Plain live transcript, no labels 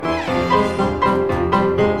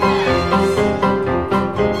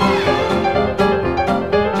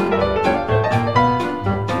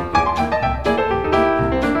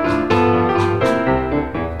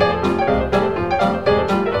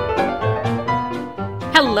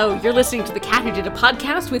Hello, you're listening to The Cat Who Did a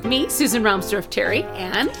Podcast with me, Susan Romsdorf-Terry,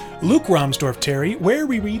 and Luke Romsdorf-Terry, where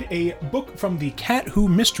we read a book from the Cat Who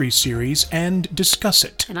Mystery series and discuss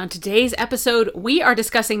it. And on today's episode, we are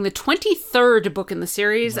discussing the 23rd book in the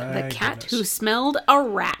series, The Cat Who Smelled a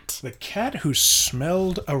Rat. The Cat Who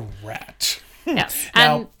Smelled a Rat. Yes,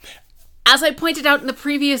 Now, and as I pointed out in the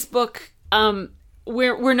previous book,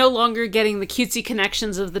 we're no longer getting the cutesy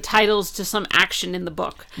connections of the titles to some action in the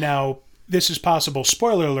book. Now, this is possible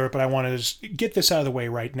spoiler alert, but I want to get this out of the way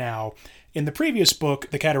right now. In the previous book,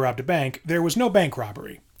 The Cat Who Robbed a Bank, there was no bank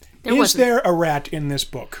robbery. Is there a rat in this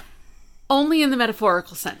book? Only in the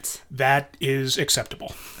metaphorical sense. That is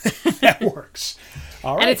acceptable. That works.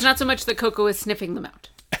 All right. And it's not so much that Coco is sniffing them out.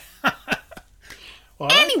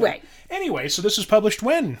 Well, Anyway, so this was published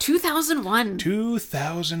when? 2001.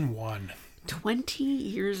 2001. 20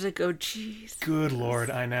 years ago, jeez. Good Lord,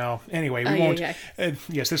 I know. Anyway, we won't...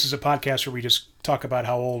 yes, this is a podcast where we just talk about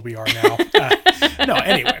how old we are now.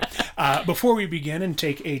 Anyway. Before we begin and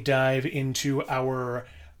take a dive into our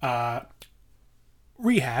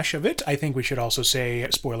rehash of it, I think we should also say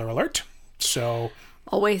spoiler alert. So...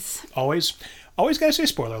 Always gotta say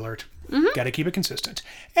spoiler alert. Mm-hmm. Gotta keep it consistent.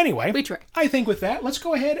 Anyway, we try. I think with that, let's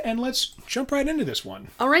go ahead and let's jump right into this one.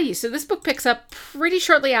 Alrighty, so this book picks up pretty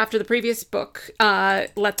shortly after the previous book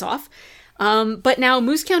lets off. But now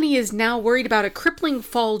Moose County is now worried about a crippling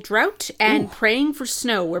fall drought and praying for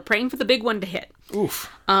snow. We're praying for the big one to hit.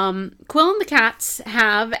 Oof. Quill and the cats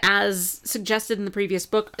have, as suggested in the previous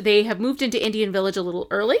book, they have moved into Indian Village a little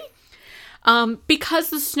early. Because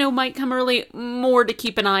the snow might come early, more to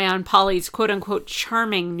keep an eye on Polly's quote-unquote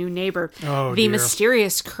charming new neighbor, the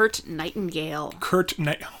mysterious Kurt Nightingale.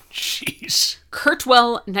 Jeez.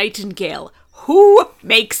 Kurtwell Nightingale. Who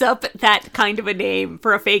makes up that kind of a name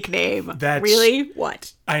for a fake name? Really?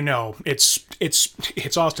 What? I know.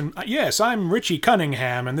 It's Austin. Yes, I'm Richie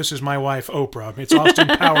Cunningham, and this is my wife, Oprah. It's Austin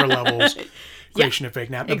Power Levels. Creation of fake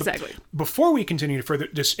name. Exactly. Before we continue further,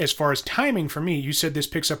 just as far as timing for me, you said this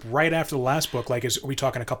picks up right after the last book. Like, are we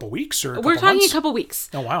talking a couple weeks or We're talking months? a couple weeks.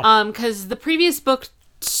 Oh, wow. Because the previous book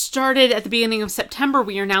started at the beginning of September.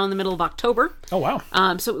 We are now in the middle of October. Oh, wow.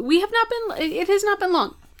 So it has not been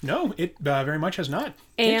long. No, it very much has not.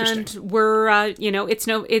 And we're,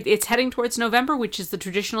 it's heading towards November, which is the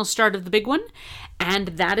traditional start of the big one. And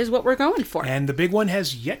that is what we're going for. And the big one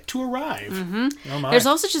has yet to arrive. Mm-hmm. Oh my. There's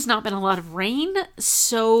also just not been a lot of rain,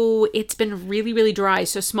 so it's been really, really dry.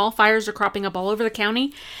 So small fires are cropping up all over the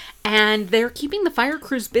county, and they're keeping the fire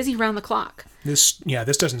crews busy around the clock. This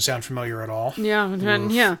doesn't sound familiar at all.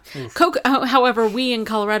 Yeah. Coco, however, we in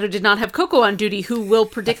Colorado did not have Coco on duty, who will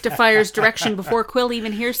predict a fire's direction before Quill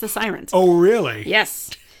even hears the sirens. Oh, really?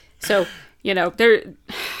 Yes. So,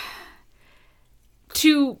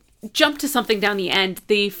 to jump to something down the end,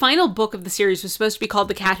 the final book of the series was supposed to be called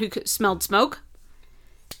The Cat Who Smelled Smoke.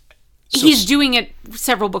 He's doing it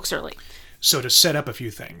several books early. So to set up a few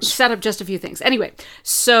things. Set up just a few things. Anyway,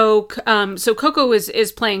 so Coco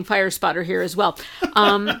is playing fire spotter here as well.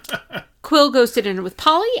 Quill goes to dinner with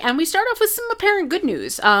Polly, and we start off with some apparent good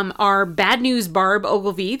news. Our bad news Barb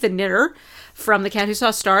Ogilvy, the knitter from The Cat Who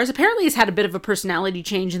Saw Stars, apparently has had a bit of a personality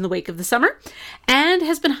change in the wake of the summer, and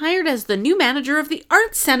has been hired as the new manager of the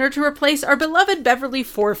Arts Center to replace our beloved Beverly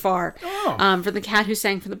Forfar from The Cat Who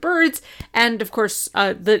Sang for the Birds, and of course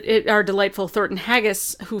our delightful Thornton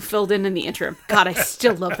Haggis, who filled in the interim. God, I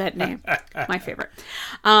still love that name. My favorite.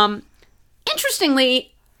 Interestingly,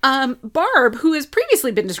 Barb, who has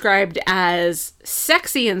previously been described as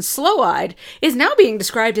sexy and slow-eyed, is now being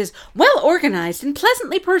described as well-organized and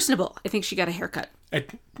pleasantly personable. I think she got a haircut. A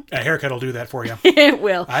haircut will do that for you. It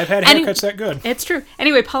will. I've had haircuts that good. It's true.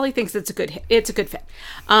 Anyway, Polly thinks it's a good fit.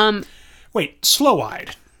 Wait,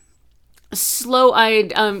 slow-eyed.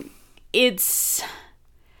 Slow-eyed, it's...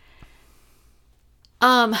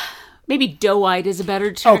 Maybe doe-eyed is a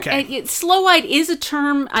better term. Okay. Slow-eyed is a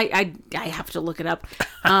term. I have to look it up.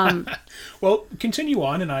 Well, continue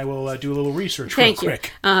on, and I will do a little research real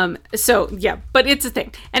quick. But it's a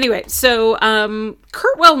thing. Anyway, so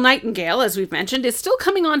Kurtwell Nightingale, as we've mentioned, is still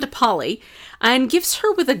coming on to Polly and gives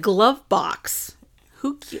her with a glove box.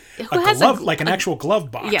 Who has glove, like an actual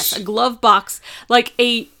glove box? Yes, a glove box, like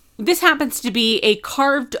a... This happens to be a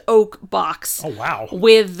carved oak box. Oh, wow.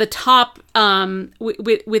 With the top,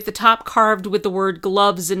 with the top carved with the word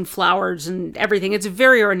gloves and flowers and everything. It's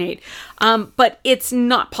very ornate. But it's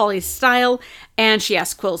not Polly's style, and she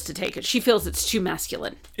asks Quills to take it. She feels it's too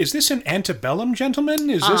masculine. Is this an antebellum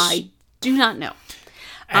gentleman? I do not know.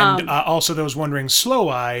 And also those wondering,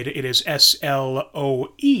 slow-eyed, it is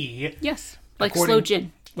S-L-O-E. Yes, like slow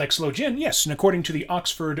gin. Like slow gin, yes. And according to the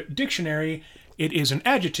Oxford Dictionary, It is an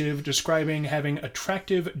adjective describing having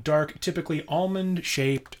attractive, dark, typically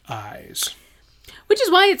almond-shaped eyes. Which is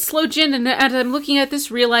why it's slow gin, and as I'm looking at this,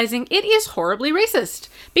 realizing it is horribly racist,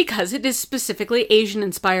 because it is specifically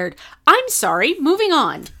Asian-inspired. I'm sorry, moving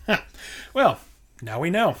on. Well, now we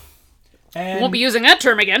know. And won't be using that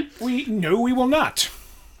term again. No, we will not.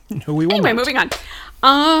 No, we will anyway, not. Moving on.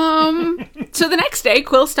 So the next day,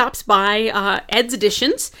 Quill stops by Ed's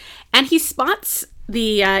Additions, and he spots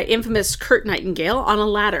the infamous Kurt Nightingale on a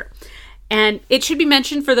ladder. And it should be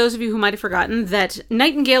mentioned, for those of you who might have forgotten, that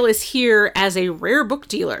Nightingale is here as a rare book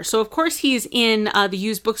dealer. So, of course, he's in the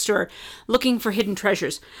used bookstore looking for hidden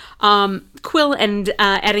treasures. Quill and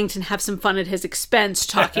Eddington have some fun at his expense,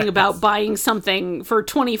 talking about buying something for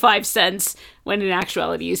 25 cents, when in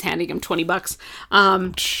actuality he's handing him $20,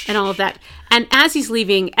 and all of that. And as he's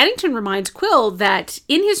leaving, Eddington reminds Quill that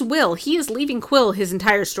in his will, he is leaving Quill his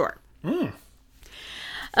entire store.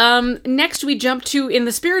 Next, we jump to, in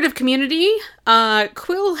the spirit of community,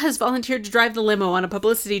 Quill has volunteered to drive the limo on a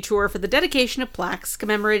publicity tour for the dedication of plaques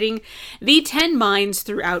commemorating the 10 mines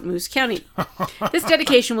throughout Moose County. This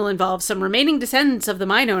dedication will involve some remaining descendants of the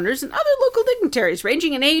mine owners and other local dignitaries,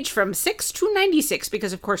 ranging in age from 6 to 96,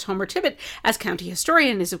 because, of course, Homer Tibbet, as county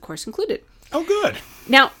historian, is, of course, included. Oh, good.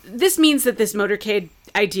 Now, this means that this motorcade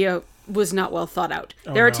idea was not well thought out.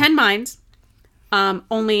 There are 10 mines.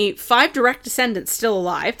 Only 5 direct descendants still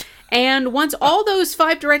alive. And once all those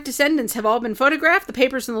 5 direct descendants have all been photographed, the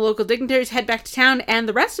papers and the local dignitaries head back to town, and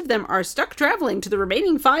the rest of them are stuck traveling to the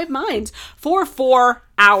remaining 5 mines for 4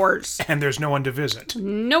 hours. And there's no one to visit.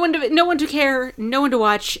 No one to care, no one to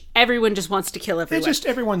watch. Everyone just wants to kill everyone. It's just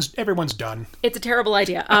everyone's done. It's a terrible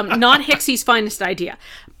idea. Not Hixie's finest idea.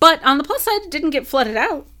 But on the plus side, it didn't get flooded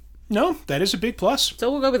out. No, that is a big plus.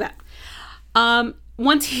 So we'll go with that.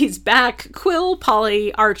 Once he's back, Quill,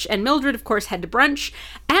 Polly, Arch, and Mildred, of course, head to brunch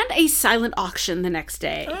and a silent auction the next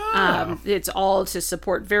day. It's all to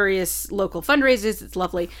support various local fundraisers. It's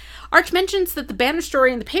lovely. Arch mentions that the banner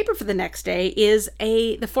story in the paper for the next day is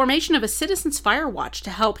the formation of a citizens' fire watch to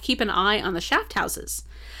help keep an eye on the shaft houses.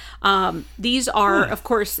 These are, of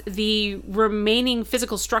course, the remaining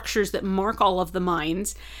physical structures that mark all of the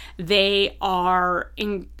mines. They are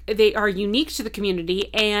unique to the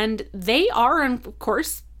community, and they are, of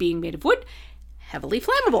course, being made of wood, heavily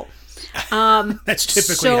flammable. That's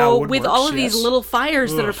typically how wood with works, all of these little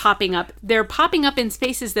fires that are popping up, they're popping up in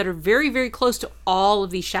spaces that are very, very close to all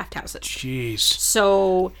of these shaft houses. Jeez.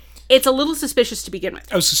 So it's a little suspicious to begin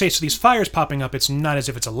with. I was going to say, so these fires popping up, it's not as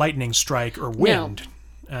if it's a lightning strike or wind. No.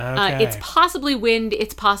 Okay. It's possibly wind.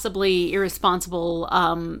 It's possibly irresponsible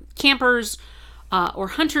campers or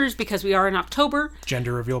hunters, because we are in October.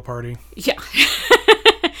 Gender reveal party. Yeah.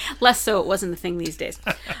 Less so. It wasn't a thing these days.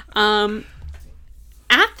 At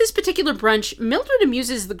this particular brunch, Mildred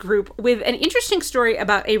amuses the group with an interesting story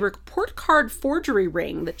about a report card forgery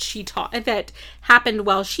ring that she taught that happened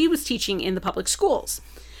while she was teaching in the public schools.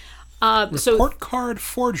 Report card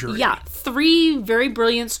forgery. Yeah, 3 very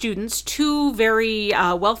brilliant students, 2 very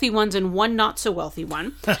wealthy ones and 1 not so wealthy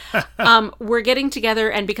one, were getting together,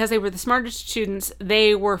 and because they were the smartest students,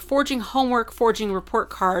 they were forging homework, forging report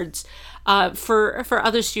cards for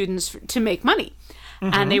other students to make money.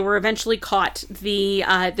 Mm-hmm. And they were eventually caught. The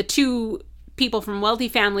 2 people from wealthy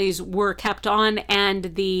families were kept on,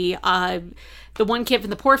 and the one kid from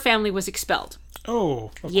the poor family was expelled. Oh,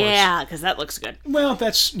 of course. Yeah, because that looks good. Well,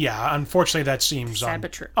 unfortunately, that seems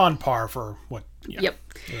on par for what... Yeah. Yep.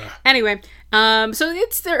 Yeah. Anyway, so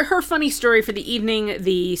it's her funny story for the evening.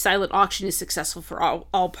 The silent auction is successful for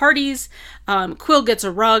all parties. Quill gets a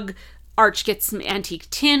rug. Arch gets some antique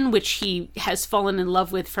tin, which he has fallen in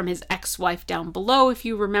love with from his ex-wife down below, if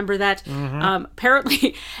you remember that. Mm-hmm.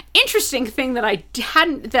 Apparently, interesting thing that I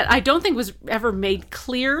don't think was ever made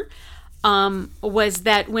clear was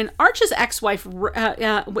that when Arch's ex-wife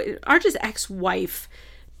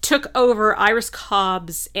took over Iris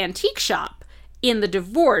Cobb's antique shop in the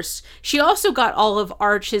divorce, she also got all of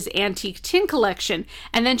Arch's antique tin collection,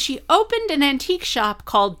 and then she opened an antique shop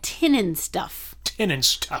called Tin and Stuff. Tin and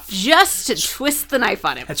Stuff. Just to twist the knife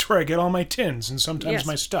on him. That's where I get all my tins and sometimes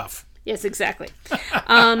my stuff. Yes, exactly.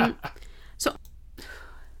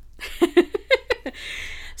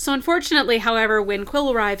 So unfortunately, however, when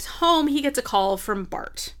Quill arrives home, he gets a call from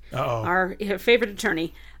Bart, our favorite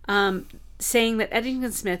attorney, saying that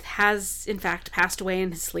Eddington Smith has, in fact, passed away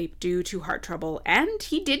in his sleep due to heart trouble, and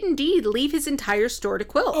he did indeed leave his entire store to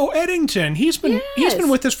Quill. Oh, Eddington! He's been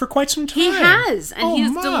with us for quite some time. He has, and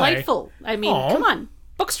he's delightful. I mean, come on,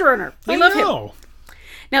 bookstore owner, we love him.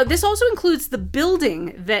 Now, this also includes the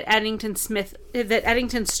building that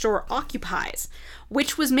Eddington's store occupies,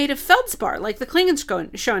 which was made of feldspar, like the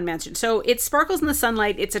Klingenschön mansion. So it sparkles in the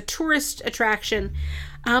sunlight. It's a tourist attraction.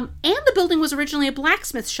 And the building was originally a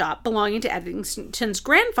blacksmith shop belonging to Eddington's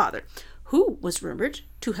grandfather, who was rumored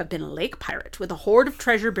to have been a lake pirate with a hoard of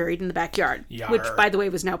treasure buried in the backyard, Yar. which, by the way,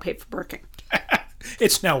 was now paved for parking.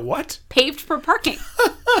 It's now what? Paved for parking.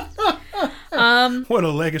 What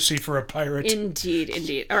a legacy for a pirate.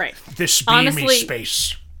 Indeed. All right. This be me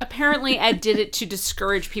space. Apparently, Ed did it to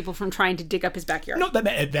discourage people from trying to dig up his backyard. No,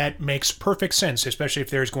 that makes perfect sense, especially if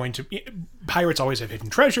there's going to... Pirates always have hidden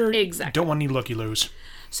treasure. Exactly. Don't want any looky-loos.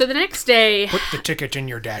 So the next day... Put the ticket in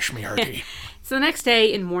your dash, me hearty. So the next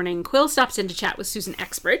day in morning, Quill stops in to chat with Susan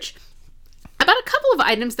Exbridge about a couple of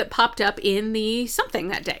items that popped up in the something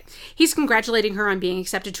that day. He's congratulating her on being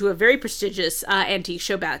accepted to a very prestigious antique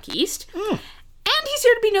show back east. And he's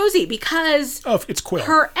here to be nosy because... Oh, it's Quill.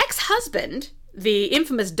 Her ex-husband... the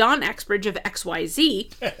infamous Don Exbridge of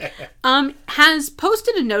XYZ, has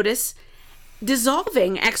posted a notice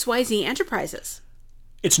dissolving XYZ Enterprises.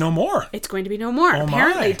 It's no more. It's going to be no more. Oh,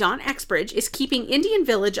 apparently, my. Don Exbridge is keeping Indian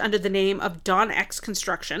Village under the name of Don X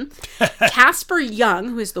Construction. Casper Young,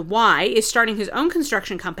 who is the Y, is starting his own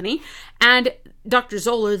construction company. And Dr.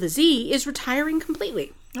 Zoller, the Z, is retiring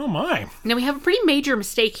completely. Oh, my. Now, we have a pretty major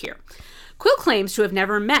mistake here. Quill claims to have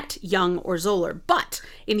never met Young or Zoller, but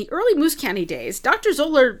in the early Moose County days, Dr.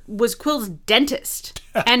 Zoller was Quill's dentist.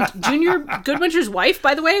 And Junior Goodwinter's wife,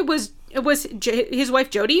 by the way, was his wife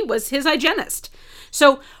Jody, was his hygienist.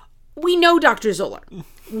 So we know Dr. Zoller.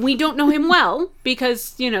 We don't know him well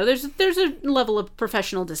because, there's a level of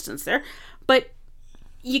professional distance there. But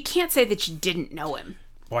you can't say that you didn't know him.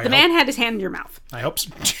 Well, the man had his hand in your mouth. I hope so.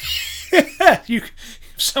 If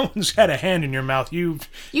someone's had a hand in your mouth, you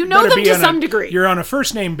know them to some degree. You're on a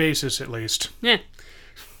first name basis, at least. Yeah.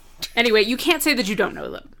 Anyway, you can't say that you don't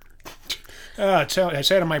know them. I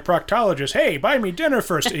said to my proctologist, "Hey, buy me dinner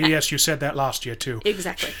first." Yes, you said that last year too.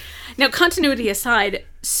 Exactly. Now, continuity aside,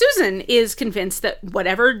 Susan is convinced that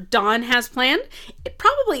whatever Don has planned, it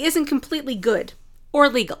probably isn't completely good or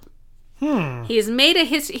legal. He has made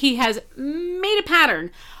a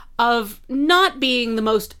pattern of not being the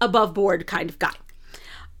most above board kind of guy.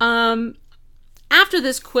 After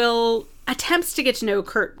this, Quill attempts to get to know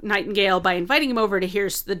Kurt Nightingale by inviting him over to hear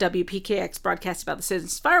the WPKX broadcast about the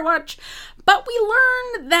Citizens Firewatch, but we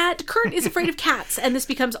learn that Kurt is afraid of cats, and this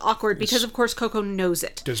becomes awkward because, of course, Coco knows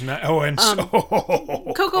it. Does not. Oh, and so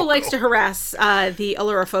Coco likes to harass the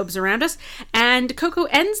allurophobes around us, and Coco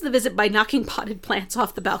ends the visit by knocking potted plants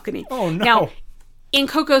off the balcony. Oh, no. Now, in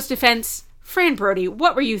Coco's defense, Fran Brody,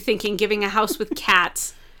 what were you thinking giving a house with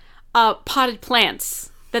cats potted plants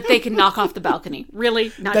that they can knock off the balcony?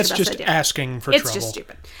 Really? Not That's your best just idea. asking for It's trouble. just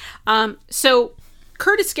stupid. So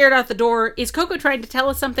Kurt is scared out the door. Is Coco trying to tell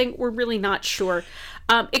us something? We're really not sure.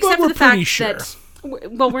 Except for the fact that...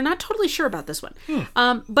 Well, we're not totally sure about this one.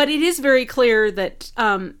 But it is very clear that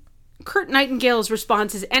Kurt Nightingale's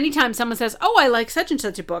response is anytime someone says, "Oh, I like such and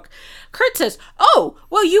such a book," Kurt says, "Oh,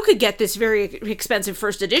 well, you could get this very expensive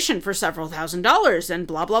first edition for several $1,000s and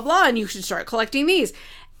blah, blah, blah, and you should start collecting these."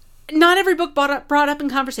 Not every book brought up in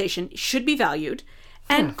conversation should be valued,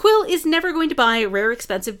 and Quill is never going to buy rare,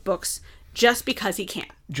 expensive books just because he can.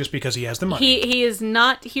 Just because he has the money. He is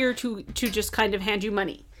not here to just kind of hand you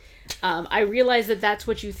money. I realize that that's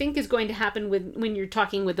what you think is going to happen when you're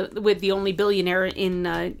talking with the only billionaire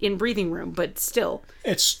in Breathing Room, but still,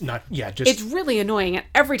 it's not. Yeah, just it's really annoying. And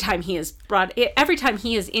every time he is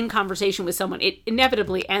in conversation with someone, it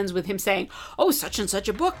inevitably ends with him saying, "Oh, such and such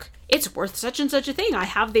a book, it's worth such and such a thing. I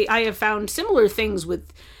have found similar things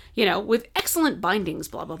with excellent bindings,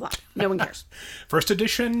 blah blah blah." No one cares. First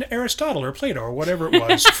edition Aristotle or Plato or whatever it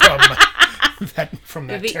was from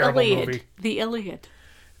that terrible movie. The Iliad.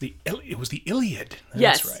 It was the Iliad.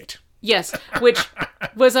 Yes. That's right. Yes, which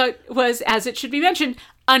was, as it should be mentioned,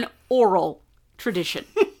 an oral tradition.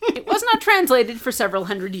 It was not translated for several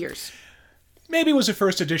hundred years. Maybe it was a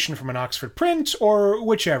first edition from an Oxford print or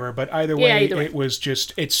whichever, but either way, it was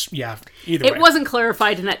just, either way. It wasn't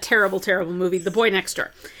clarified in that terrible, terrible movie, The Boy Next Door.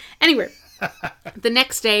 Anyway, the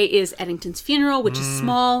next day is Eddington's funeral, which is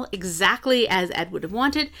small, exactly as Ed would have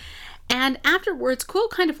wanted. And afterwards, Quill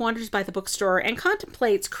kind of wanders by the bookstore and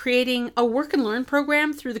contemplates creating a work and learn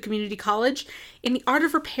program through the community college in the art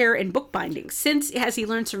of repair and bookbinding, since, as he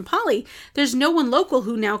learns from Polly, there's no one local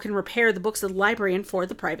who now can repair the books of the library and for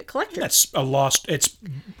the private collectors. That's a lost...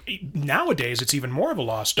 Nowadays, it's even more of a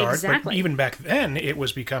lost art, exactly. But even back then, it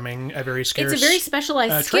was becoming a very scarce It's a very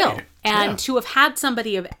specialized skill. trade. And to have had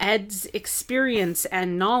somebody of Ed's experience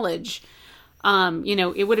and knowledge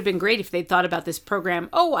It would have been great if they'd thought about this program,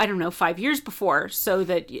 5 years before, so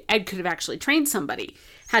that Ed could have actually trained somebody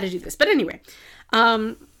how to do this. But anyway,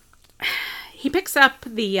 he picks up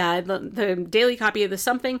the daily copy of the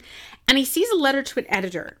something, and he sees a letter to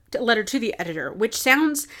the editor, which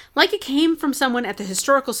sounds like it came from someone at the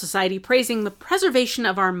Historical Society praising the preservation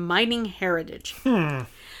of our mining heritage.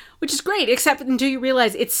 Which is great, except until you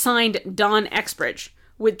realize it's signed Don Exbridge,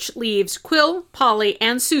 which leaves Quill, Polly,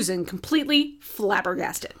 and Susan completely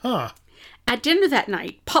flabbergasted. At dinner that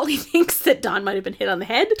night, Polly thinks that Don might have been hit on the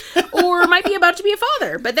head or might be about to be a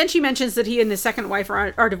father, but then she mentions that he and his second wife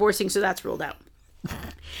are divorcing, so that's ruled out.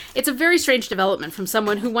 It's a very strange development from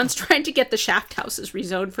someone who once tried to get the Shaft houses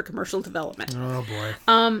rezoned for commercial development. Oh,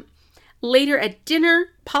 boy. Later at dinner,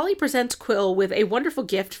 Polly presents Quill with a wonderful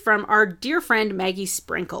gift from our dear friend Maggie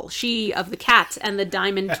Sprinkle, she of the cats and the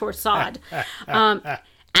diamond torsade.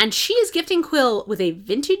 And she is gifting Quill with a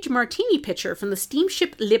vintage martini pitcher from the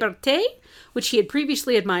steamship Liberté, which he had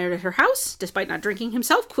previously admired at her house. Despite not drinking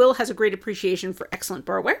himself, Quill has a great appreciation for excellent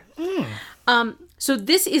barware. So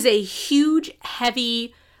this is a huge,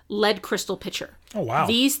 heavy lead crystal pitcher. Oh, wow.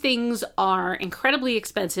 These things are incredibly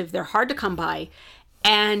expensive. They're hard to come by.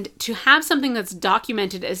 And to have something that's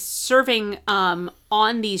documented as serving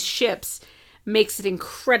on these ships makes it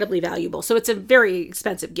incredibly valuable. So it's a very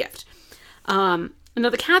expensive gift. Now,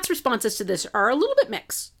 the cat's responses to this are a little bit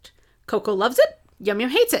mixed. Coco loves it. Yum Yum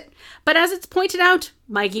hates it. But as it's pointed out,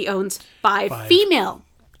 Mikey owns five female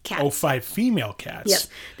cats. Oh, 5 female cats. Yes.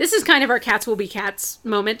 This is kind of our cats will be cats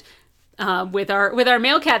moment with our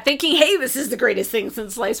male cat thinking, hey, this is the greatest thing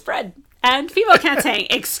since sliced bread. And female cat saying,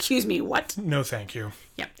 excuse me, what? No, thank you.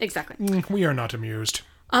 Yeah, exactly. We are not amused.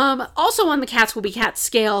 Also on the cats will be cats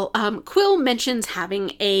scale, Quill mentions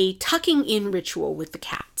having a tucking in ritual with the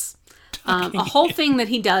cats. A whole thing that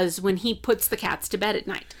he does when he puts the cats to bed at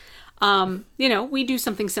night. We do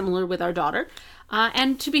something similar with our daughter.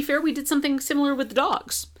 And to be fair, we did something similar with the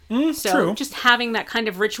dogs. True. Just having that kind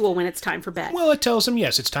of ritual when it's time for bed. Well, it tells them,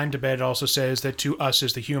 yes, it's time to bed. It also says that to us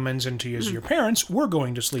as the humans and to you as your parents, we're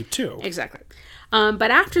going to sleep too. Exactly.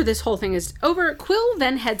 But after this whole thing is over, Quill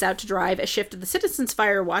then heads out to drive a shift of the Citizens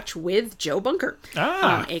Fire Watch with Joe Bunker,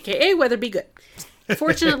 a.k.a. Weather Be Good.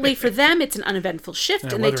 Fortunately for them, it's an uneventful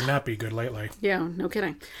shift. And weather not be good lately. Yeah, no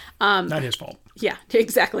kidding. Not his fault. Yeah,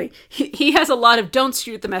 exactly. He has a lot of don't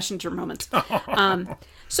shoot the messenger moments.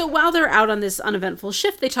 So while they're out on this uneventful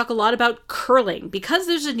shift, they talk a lot about curling, because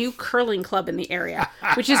there's a new curling club in the area,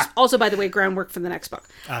 which is also, by the way, groundwork for the next book.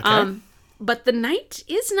 Okay. But the night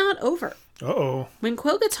is not over. Uh-oh. When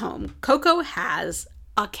Quill gets home, Coco has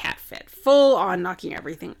a cat fit, full on knocking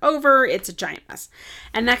everything over. It's a giant mess.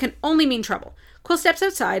 And that can only mean trouble. Quill steps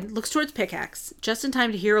outside, looks towards Pickaxe, just in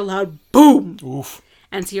time to hear a loud boom. Oof.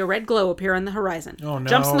 And see a red glow appear on the horizon. Oh, no.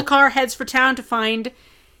 Jumps in the car, heads for town to find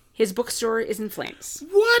his bookstore is in flames.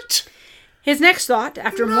 What? His next thought,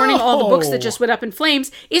 after mourning all the books that just went up in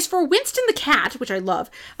flames, is for Winston the cat, which I love,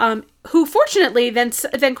 who fortunately then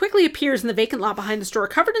quickly appears in the vacant lot behind the store,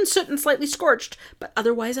 covered in soot and slightly scorched, but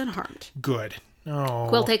otherwise unharmed. Good. Oh.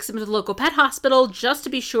 Quill takes him to the local pet hospital just to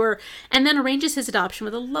be sure, and then arranges his adoption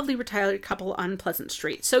with a lovely retired couple on Pleasant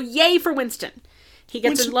Street. So yay for Winston. He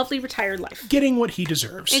gets a lovely retired life. Getting what he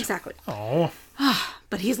deserves. Exactly. Oh.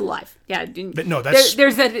 But he's alive. Yeah. But no, that's...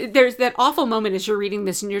 There's that awful moment as you're reading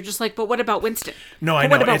this, and you're just like, but what about Winston? No, I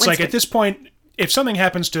know. It's Winston? Like, at this point, if something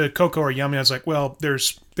happens to Coco or Yum Yum, it's like, well,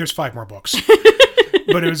 there's 5 more books.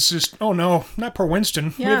 But it was just, oh no, not poor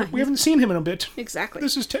Winston. Yeah. We haven't seen him in a bit. Exactly.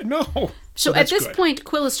 This is... no. So at this point,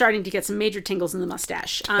 Quill is starting to get some major tingles in the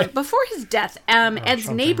mustache. Before his death, Ed's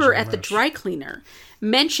neighbor at the dry cleaner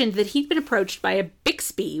mentioned that he'd been approached by a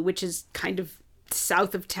Bixby, which is kind of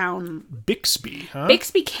south of town. Bixby, huh?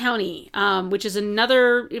 Bixby County, which is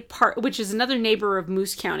another neighbor of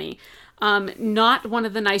Moose County. Not one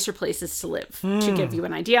of the nicer places to live, to give you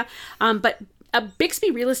an idea. But a Bixby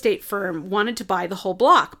real estate firm wanted to buy the whole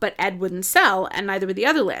block, but Ed wouldn't sell, and neither would the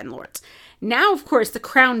other landlords. Now, of course, the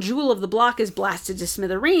crown jewel of the block is blasted to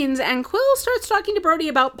smithereens, and Quill starts talking to Brody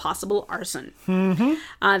about possible arson.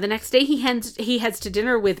 The next day, he heads to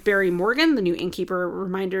dinner with Barry Morgan, the new innkeeper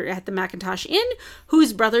reminder at the Macintosh Inn,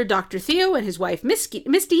 whose brother, Dr. Theo, and his wife,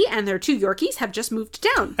 Misty, and their 2 Yorkies have just moved to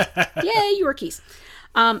town. Yay, Yorkies.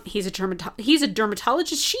 He's a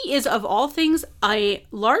dermatologist. She is, of all things, a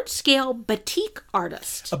large-scale batik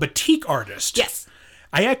artist. A batik artist? Yes.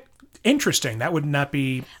 Interesting. That would not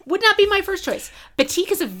be my first choice.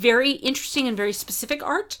 Batik is a very interesting and very specific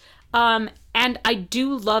art. And I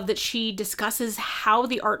do love that she discusses how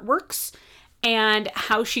the art works and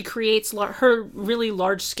how she creates her really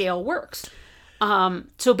large-scale works.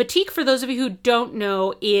 So batik, for those of you who don't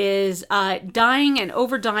know, is dyeing and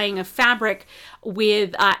over-dyeing of fabric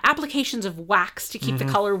with applications of wax to keep the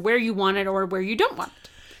color where you want it or where you don't want it.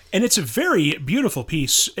 And it's a very beautiful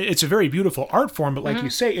piece. It's a very beautiful art form, but like you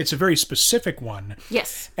say, it's a very specific one.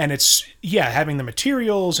 Yes. And it's, having the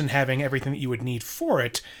materials and having everything that you would need for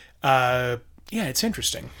it. It's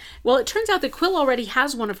interesting. Well, it turns out that Quill already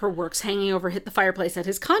has one of her works hanging over the fireplace at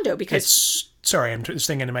his condo because... this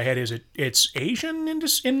thing into my head, it's Asian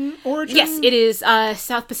in origin? Yes, it is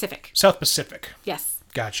South Pacific. South Pacific. Yes.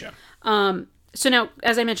 Gotcha. So now,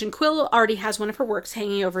 as I mentioned, Quill already has one of her works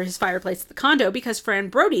hanging over his fireplace at the condo because Fran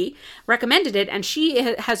Brody recommended it, and she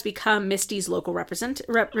has become Misty's local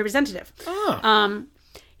representative. Oh.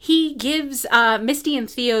 He gives Misty and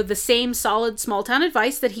Theo the same solid small-town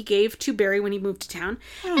advice that he gave to Barry when he moved to town.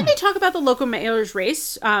 And they talk about the local mayor's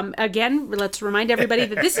race. Again, let's remind everybody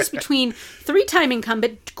that this is between three-time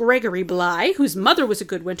incumbent Gregory Bly, whose mother was a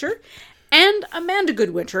Goodwinter, and Amanda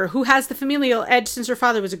Goodwinter, who has the familial edge since her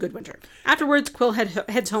father was a Goodwinter. Afterwards, Quill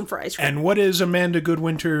heads home for ice cream. And what is Amanda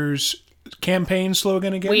Goodwinter's campaign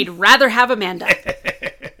slogan again? We'd rather have Amanda.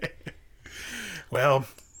 Well,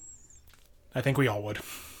 I think we all would.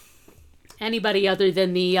 Anybody other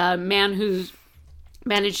than the man who's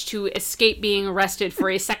managed to escape being arrested for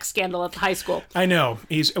a sex scandal at the high school. I know.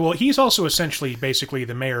 He's also essentially basically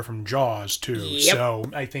the mayor from Jaws, too. Yep. So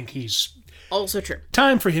I think he's... Also true.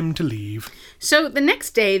 Time for him to leave. So the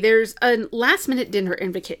next day, there's a last-minute dinner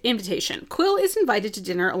invitation. Quill is invited to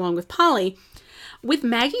dinner along with Polly, with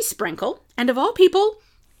Maggie Sprinkle, and of all people,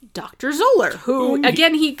 Dr. Zoller, who,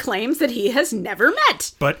 again, he claims that he has never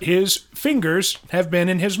met. But his fingers have been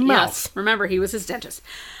in his mouth. Yes, remember, he was his dentist.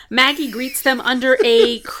 Maggie greets them under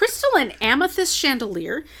a crystal and amethyst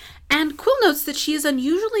chandelier, and Quill notes that she is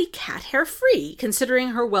unusually cat hair free, considering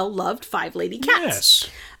her well-loved 5 lady cats. Yes.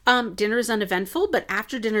 Dinner is uneventful, but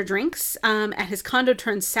after dinner drinks at his condo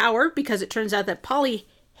turns sour because it turns out that Polly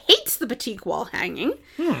hates the batik wall hanging.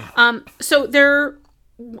 So the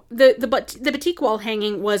batik wall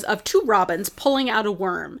hanging was of 2 robins pulling out a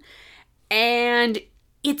worm, and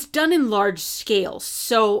it's done in large scale.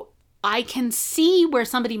 So I can see where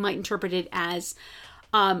somebody might interpret it as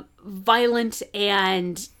violent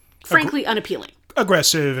and frankly unappealing.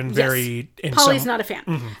 Aggressive and very... Polly's not a fan.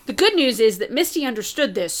 The good news is that Misty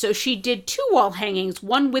understood this, so she did 2 wall hangings,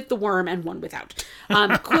 one with the worm and one without.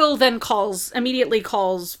 Quill then immediately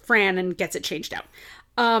calls Fran and gets it changed out.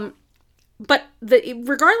 But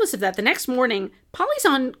regardless of that, the next morning, Polly's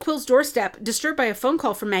on Quill's doorstep, disturbed by a phone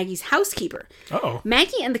call from Maggie's housekeeper. Uh-oh.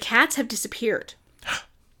 Maggie and the cats have disappeared.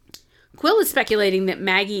 Quill is speculating that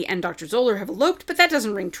Maggie and Dr. Zoller have eloped, but that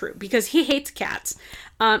doesn't ring true because he hates cats.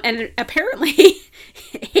 And apparently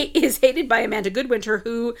is hated by Amanda Goodwinter,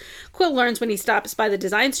 who Quill learns when he stops by the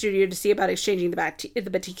design studio to see about exchanging the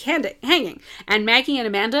batik hanging. And Maggie and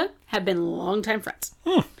Amanda have been longtime friends.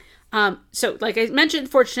 So, like I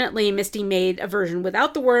mentioned, fortunately, Misty made a version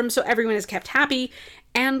without the worm, so everyone is kept happy.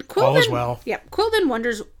 And Quill Quill then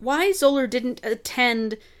wonders why Zoller didn't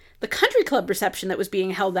attend the country club reception that was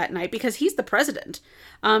being held that night, because he's the president,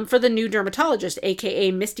 for the new dermatologist,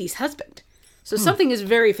 a.k.a. Misty's husband. So something is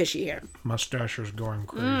very fishy here. Mustacher's going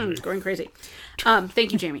crazy. Going crazy.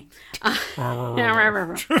 Thank you, Jamie.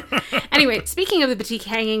 Anyway, speaking of the batik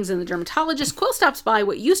hangings and the dermatologist, Quill stops by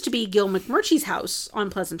what used to be Gil McMurtry's house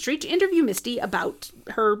on Pleasant Street to interview Misty about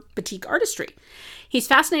her batik artistry. He's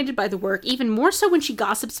fascinated by the work, even more so when she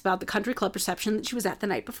gossips about the country club reception that she was at the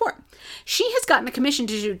night before. She has gotten a commission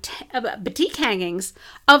to do batik hangings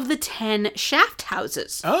of the 10 shaft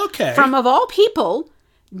houses. Okay. From, of all people,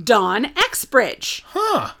 Don Exbridge.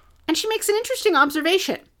 Huh. And she makes an interesting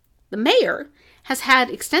observation. The mayor has had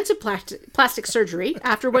extensive plastic surgery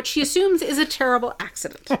after what she assumes is a terrible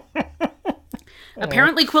accident.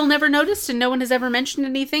 Apparently Quill never noticed and no one has ever mentioned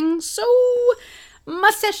anything, so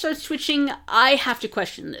mustache starts twitching. I have to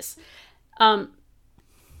question this.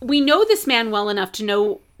 We know this man well enough to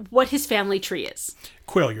know what his family tree is.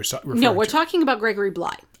 Quill, you're referring No, we're talking about Gregory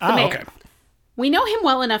Bly, the mayor. Okay. We know him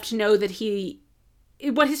well enough to know that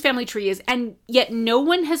what his family tree is, and yet no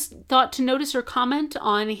one has thought to notice or comment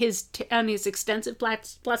on his extensive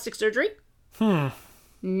plastic surgery.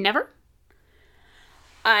 Never.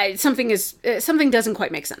 Something doesn't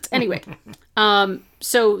quite make sense. Anyway,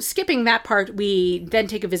 so skipping that part, we then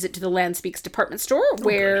take a visit to the Land Speaks department store,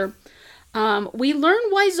 where we learn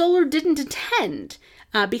why Zoller didn't attend.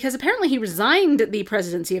 because apparently he resigned the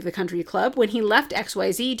presidency of the country club when he left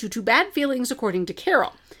XYZ due to bad feelings, according to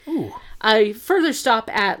Carol. Ooh. A further stop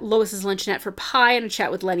at Lois's luncheonette for pie and a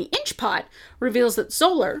chat with Lenny Inchpot reveals that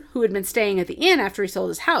Zoller, who had been staying at the inn after he sold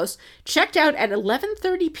his house, checked out at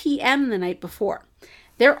 11:30 p.m. the night before.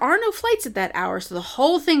 There are no flights at that hour, so the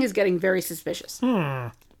whole thing is getting very suspicious.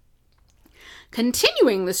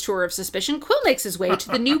 Continuing this tour of suspicion, Quill makes his way to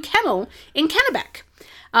the new kennel in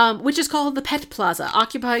Kennebec, which is called the Pet Plaza,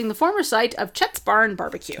 occupying the former site of Chet's Bar and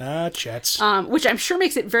Barbecue. Chet's. Which I'm sure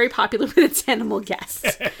makes it very popular with its animal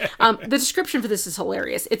guests. The description for this is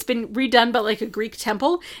hilarious. It's been redone by like a Greek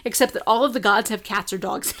temple, except that all of the gods have cats or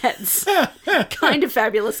dogs' heads. Kind of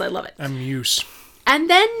fabulous. I love it. Amuse. And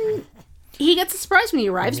then he gets a surprise when he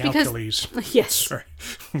arrives because... Hercules. Yes. Sorry.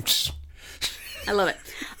 I love it.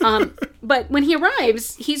 But when he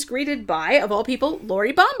arrives, he's greeted by, of all people,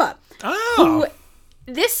 Lori Bamba. Oh.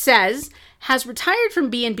 Who, this says, has retired from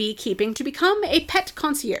B&B keeping to become a pet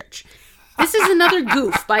concierge. This is another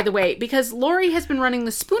goof, by the way, because Lori has been running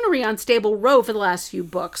the Spoonery on Stable Row for the last few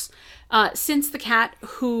books, since the cat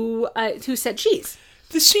who said cheese.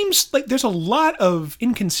 This seems like there's a lot of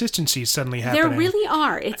inconsistencies suddenly happening. There really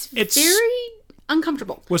are. It's very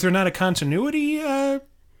uncomfortable. Was there not a continuity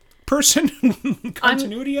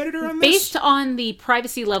continuity editor on this? Based on the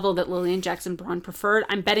privacy level that Lillian Jackson Braun preferred,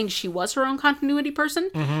 I'm betting she was her own continuity person,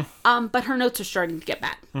 but her notes are starting to get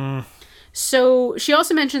bad. So she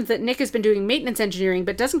also mentions that Nick has been doing maintenance engineering,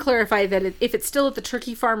 but doesn't clarify that if it's still at the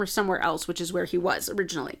turkey farm or somewhere else, which is where he was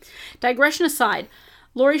originally. Digression aside,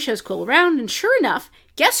 Lori shows Quill around, and sure enough,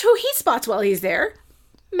 guess who he spots while he's there?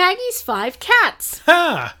 Maggie's 5 cats.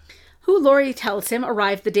 Ha! Who Lori tells him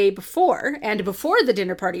arrived the day before, and before the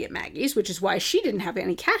dinner party at Maggie's, which is why she didn't have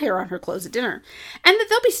any cat hair on her clothes at dinner, and that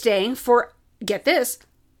they'll be staying for, get this,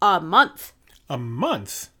 a month. A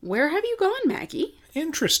month? Where have you gone, Maggie?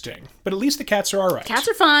 Interesting. But at least the cats are all right. Cats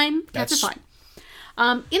are fine. Cats are fine.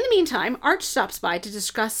 In the meantime, Arch stops by to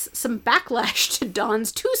discuss some backlash to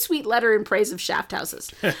Dawn's too sweet letter in praise of shaft houses.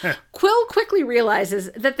 Quill quickly realizes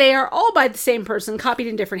that they are all by the same person, copied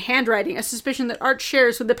in different handwriting, a suspicion that Arch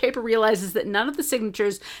shares when the paper realizes that none of the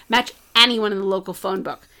signatures match anyone in the local phone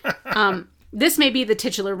book. This may be the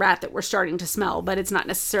titular rat that we're starting to smell, but it's not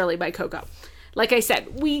necessarily by Coco. Like I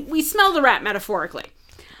said, we smell the rat metaphorically.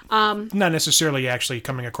 Not necessarily actually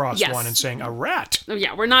coming across one and saying, a rat. Oh,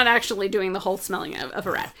 yeah, we're not actually doing the whole smelling of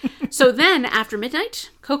a rat. So then, after midnight,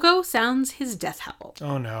 Coco sounds his death howl.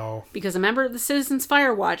 Oh, no. Because a member of the Citizens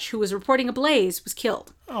Fire Watch who was reporting a blaze was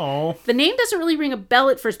killed. Oh. The name doesn't really ring a bell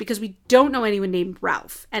at first because we don't know anyone named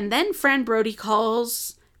Ralph. And then Fran Brody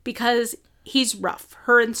calls because he's Ruff,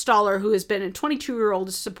 her installer, who has been a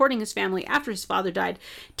 22-year-old supporting his family after his father died.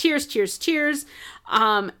 Tears, tears, tears.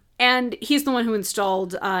 And he's the one who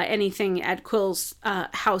installed anything at Quill's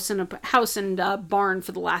house and barn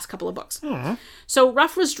for the last couple of books. Mm-hmm. So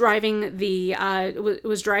Ruff was driving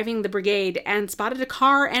the brigade and spotted a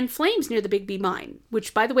car and flames near the Big B mine,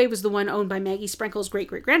 which, by the way, was the one owned by Maggie Sprenkle's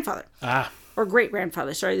great-great-grandfather. Or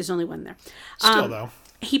great-grandfather. Sorry, there's only one there. Still, though.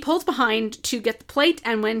 He pulls behind to get the plate,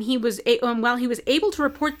 and while he was able to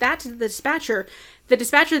report that to the dispatcher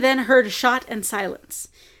then heard a shot and silence.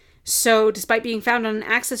 So, despite being found on an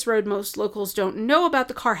access road, most locals don't know about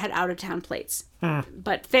the car had out-of-town plates.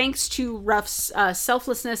 But thanks to Ruff's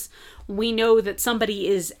selflessness, we know that somebody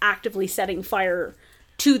is actively setting fire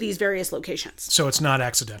to these various locations. So it's not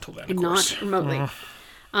accidental then, of course. Not remotely.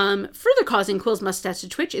 Further causing Quill's mustache to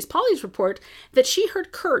twitch is Polly's report that she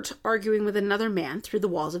heard Kurt arguing with another man through the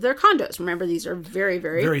walls of their condos. Remember, these are very,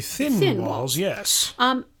 very, very thin walls, yes.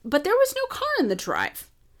 But there was no car in the drive.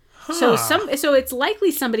 So it's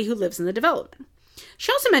likely somebody who lives in the development.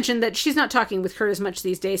 She also mentioned that she's not talking with Kurt as much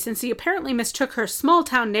these days since he apparently mistook her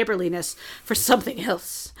small-town neighborliness for something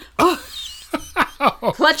else. Oh.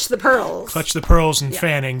 Clutch the pearls. Clutch the pearls and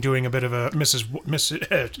Fanning doing a bit of a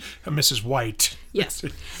Mrs. White. Yes.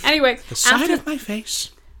 Anyway. The side of my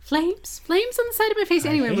face. Flames on the side of my face.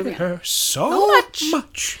 Anyway, I hated her so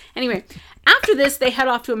much. Anyway. After this, they head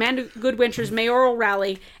off to Amanda Goodwinter's mayoral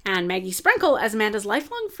rally, and Maggie Sprenkle, as Amanda's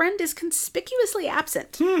lifelong friend, is conspicuously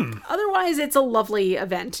absent. Otherwise, it's a lovely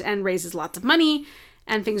event and raises lots of money,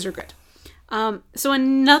 and things are good. So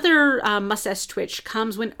another mustache twitch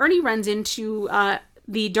comes when Ernie runs into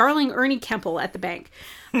the darling Ernie Kemple at the bank.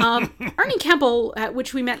 Ernie Kemple,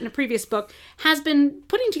 which we met in a previous book, has been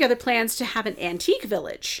putting together plans to have an antique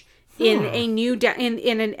village in a new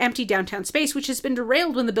in an empty downtown space, which has been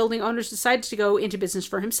derailed when the building owners decided to go into business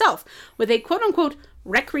for himself with a quote-unquote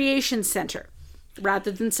recreation center.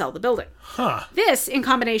 rather than sell the building. Huh. This, in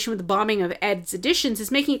combination with the bombing of Ed's additions,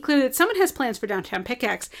 is making it clear that someone has plans for downtown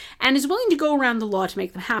Pickaxe and is willing to go around the law to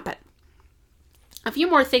make them happen. A few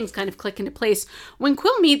more things kind of click into place when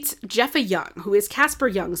Quill meets Jeffa Young, who is Casper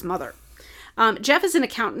Young's mother. Jeff is an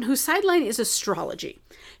accountant whose sideline is astrology.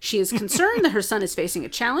 She is concerned that her son is facing a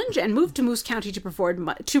challenge and moved to Moose County to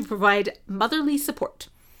provide motherly support.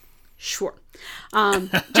 Sure.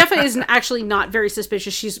 Jeffa is actually not very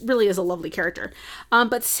suspicious. She really is a lovely character.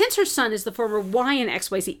 But since her son is the former Y in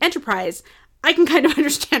XYZ Enterprise, I can kind of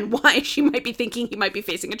understand why she might be thinking he might be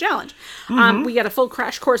facing a challenge. We get a full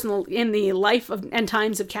crash course in the life and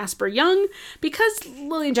times of Casper Young, because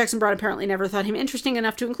Lillian Jackson Braun apparently never thought him interesting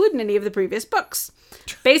enough to include in any of the previous books.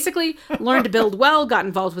 Basically, learned to build well, got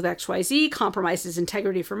involved with XYZ, compromised his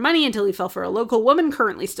integrity for money until he fell for a local woman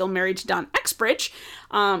currently still married to Don Exbridge,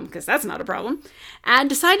 because that's not a problem, and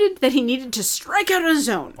decided that he needed to strike out on his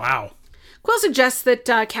own. Wow. Quill suggests that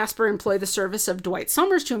Casper employ the service of Dwight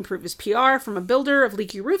Somers to improve his PR from a builder of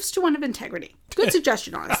leaky roofs to one of integrity. Good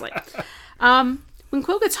suggestion, honestly. When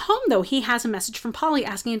Quill gets home, though, he has a message from Polly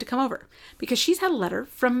asking him to come over because she's had a letter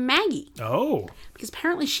from Maggie. Oh. Because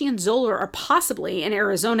apparently she and Zoller are possibly in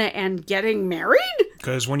Arizona and getting married?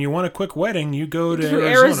 Because when you want a quick wedding, you go to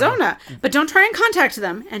Arizona. But don't try and contact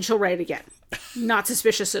them, and she'll write again. Not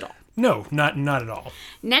suspicious at all. No, not at all.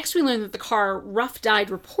 Next, we learn that the car Ruff died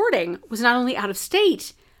reporting was not only out of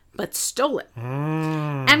state, but stolen.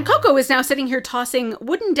 And Coco is now sitting here tossing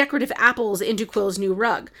wooden decorative apples into Quill's new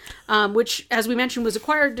rug, which, as we mentioned, was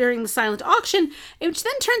acquired during the silent auction, which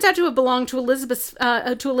then turns out to have belonged to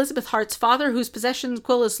Elizabeth Hart's father, whose possessions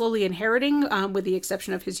Quill is slowly inheriting, with the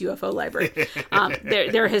exception of his UFO library.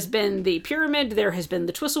 There has been the pyramid, there has been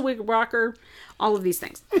the Twistlewig rocker, all of these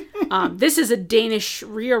things. This is a Danish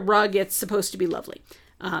Rhea rug. It's supposed to be lovely.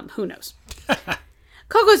 Who knows?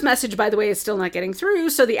 Coco's message, by the way, is still not getting through,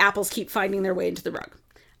 so the apples keep finding their way into the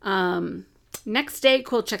rug. Next day,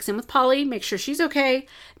 Quill checks in with Polly, makes sure she's okay,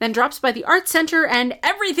 then drops by the art center, and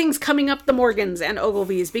everything's coming up the Morgans and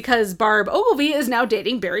Ogilvies because Barb Ogilvy is now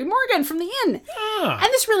dating Barry Morgan from the inn. And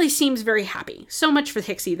this really seems very happy. So much for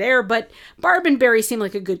Hixie there, but Barb and Barry seem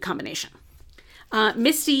like a good combination.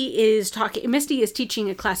 Misty is teaching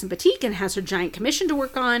a class in Batik and has her giant commission to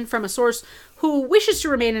work on from a source who wishes to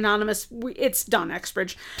remain anonymous. It's Don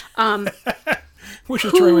Exbridge.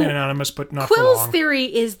 Wishes to remain anonymous, but not for long. Quill's theory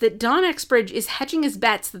is that Don Exbridge is hedging his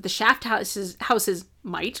bets that the Shaft houses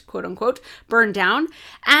might, quote unquote, burn down.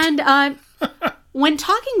 And when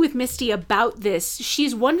talking with Misty about this,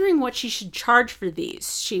 she's wondering what she should charge for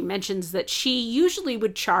these. She mentions that she usually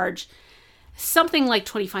would charge something like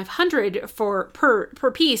 $2,500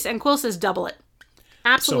 per piece, and Quill says double it.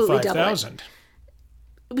 Absolutely so double it.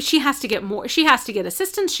 She has to get more. She has to get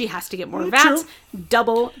assistance. She has to get more VATs. True.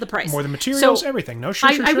 Double the price. More the materials, everything. No, sure.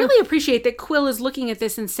 I really appreciate that Quill is looking at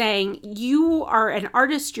this and saying, you are an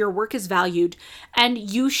artist, your work is valued, and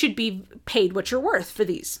you should be paid what you're worth for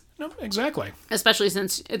these. No, exactly. Especially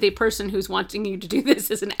since the person who's wanting you to do this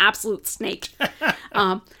is an absolute snake.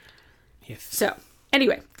 Yes. So,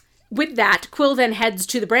 anyway. With that, Quill then heads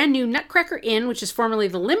to the brand new Nutcracker Inn, which is formerly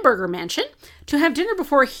the Limburger Mansion, to have dinner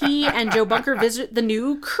before he and Joe Bunker visit the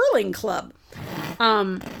new curling club.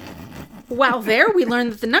 While there, we learn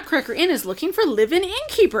that the Nutcracker Inn is looking for live-in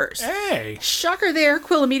innkeepers. Hey! Shocker there,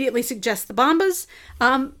 Quill immediately suggests the Bombas,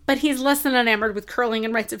 but he's less than enamored with curling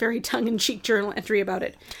and writes a very tongue-in-cheek journal entry about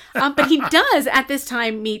it. But he does, at this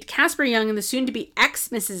time, meet Casper Young and the soon-to-be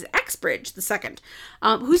ex-Mrs. Exbridge II,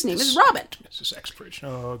 whose name is Robin. Mrs. Exbridge.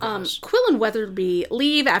 Oh, goodness. Quill and Weatherby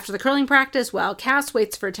leave after the curling practice, while Cass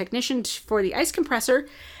waits for a technician for the ice compressor.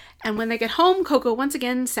 And when they get home, Coco once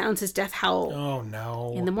again sounds his death howl. Oh,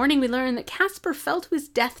 no. In the morning, we learn that Casper fell to his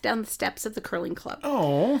death down the steps of the curling club.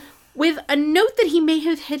 Oh. With a note that he may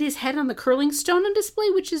have hit his head on the curling stone on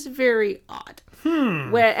display, which is very odd.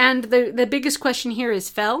 And the biggest question here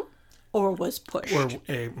is fell or was pushed?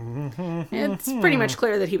 It's pretty much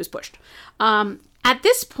clear that he was pushed. At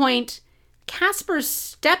this point, Casper's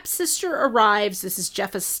stepsister arrives, this is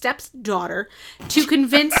Jeffa's stepdaughter, to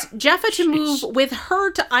convince Jeffa to move with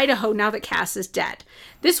her to Idaho now that Cass is dead.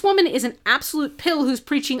 This woman is an absolute pill who's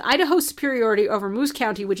preaching Idaho's superiority over Moose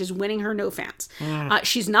County, which is winning her no fans.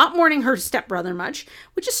 She's not mourning her stepbrother much,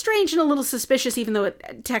 which is strange and a little suspicious, even though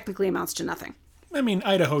it technically amounts to nothing. I mean,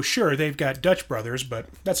 Idaho, sure, they've got Dutch brothers, but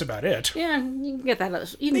that's about it. Yeah, you can get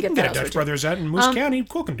that. You can get Dutch brothers out in Moose County.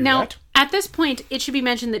 Quill can do now, that. At this point, it should be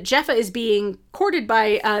mentioned that Jeffa is being courted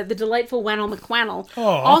by the delightful Wannell McWannell,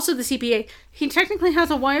 also the CPA. He technically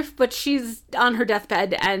has a wife, but she's on her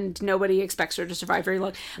deathbed, and nobody expects her to survive very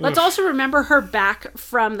long. Let's also remember her back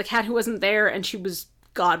from The Cat Who Wasn't There, and she was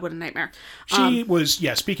God, what a nightmare. She was,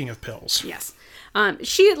 speaking of pills. Yes.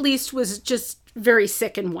 She at least was just very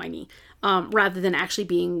sick and whiny, rather than actually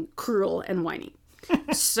being cruel and whiny.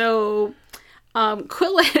 So,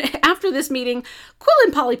 Quill, after this meeting, Quill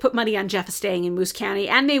and Polly put money on Jeff staying in Moose County,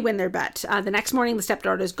 and they win their bet. The next morning, the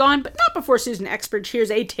stepdaughter is gone, but not before Susan Exbridge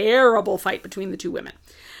hears a terrible fight between the two women.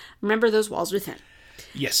 Remember, those walls are thin.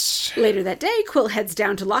 Yes. Later that day, Quill heads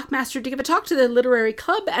down to Lockmaster to give a talk to the literary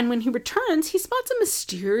club, and when he returns, he spots a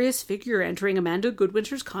mysterious figure entering Amanda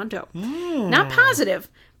Goodwinter's condo. Not positive,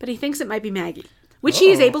 but he thinks it might be Maggie, which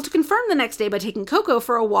he is able to confirm the next day by taking Coco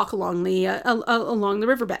for a walk along the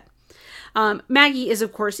riverbed. Maggie is,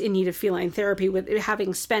 of course, in need of feline therapy, with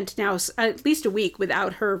having spent now at least a week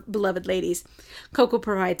without her beloved ladies. Coco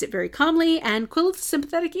provides it very calmly, and Quill has a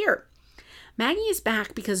sympathetic ear. Maggie is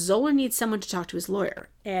back because Zoller needs someone to talk to his lawyer,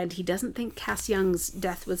 and he doesn't think Cass Young's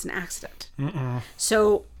death was an accident.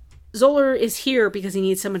 So Zoller is here because he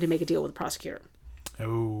needs someone to make a deal with the prosecutor.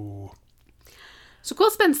 Oh. So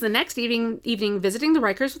Quill spends the next evening visiting the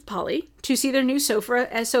Rikers with Polly to see their new sofa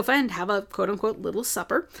and have a quote-unquote little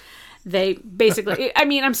supper. They basically, I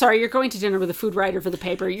mean, I'm sorry, you're going to dinner with a food writer for the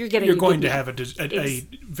paper. You're going to have a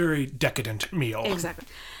very decadent meal. Exactly.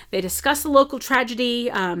 They discuss the local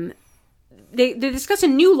tragedy. They discuss a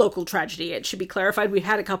new local tragedy. It should be clarified. We've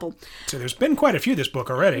had a couple. So there's been quite a few this book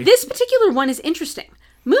already. This particular one is interesting.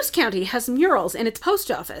 Moose County has murals in its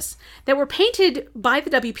post office that were painted by the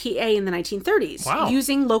WPA in the 1930s,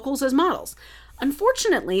 using locals as models.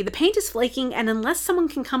 Unfortunately, the paint is flaking, and unless someone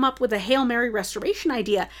can come up with a Hail Mary restoration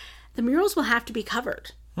idea, the murals will have to be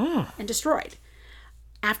covered and destroyed.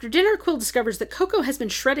 After dinner, Quill discovers that Coco has been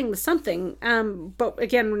shredding the something, but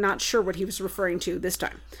again, we're not sure what he was referring to this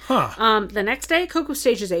time. The next day, Coco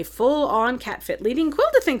stages a full-on cat fit, leading Quill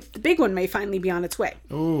to think the big one may finally be on its way.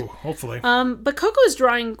 Oh, hopefully. But Coco is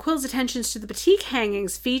drawing Quill's attentions to the batik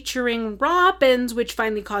hangings featuring robins, which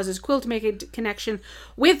finally causes Quill to make a connection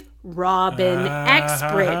with Robin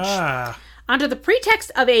Exbridge. Under the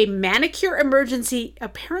pretext of a manicure emergency,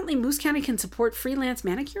 apparently Moose County can support freelance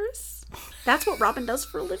manicurists? That's what Robin does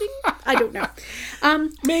for a living? I don't know.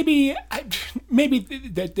 Maybe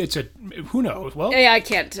that's a, who knows? Well, yeah, I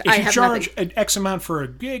can't. If you charge an X amount for a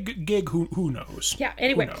gig, who knows? Yeah,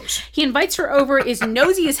 anyway. Who knows? He invites her over, is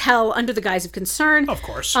nosy as hell under the guise of concern. Of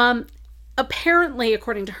course. Apparently,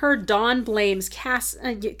 according to her, Dawn blames Cass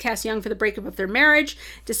Young for the breakup of their marriage,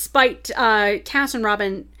 despite Dawn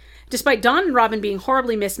and Robin being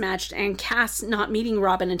horribly mismatched and Cass not meeting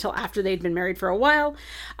Robin until after they'd been married for a while.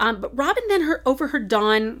 But Robin then overheard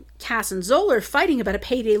Dawn, Cass, and Zoller fighting about a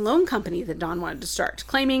payday loan company that Dawn wanted to start,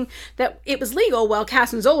 claiming that it was legal while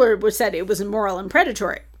Cass and Zoller said it was immoral and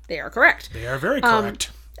predatory. They are correct. They are very correct.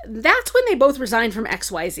 That's when they both resigned from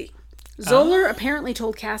XYZ. Zoller apparently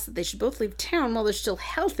told Cass that they should both leave town while they're still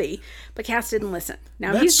healthy, but Cass didn't listen.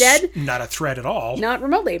 Now he's dead. Not a threat at all. Not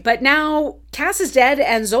remotely. But now Cass is dead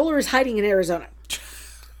and Zoller is hiding in Arizona.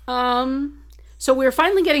 So we're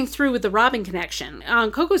finally getting through with the Robin connection.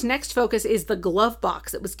 Coco's next focus is the glove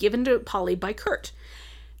box that was given to Polly by Kurt.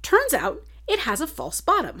 Turns out it has a false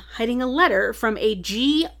bottom, hiding a letter from a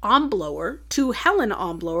G. Omblower to Helen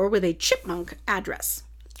Omblower with a chipmunk address.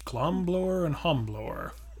 Clomblower and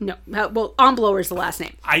Humblower. No, well, Omblower is the last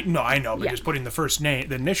name. I know, but just putting the first name,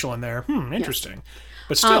 the initial in there, interesting. Yes.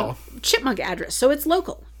 But still. Chipmunk address, so it's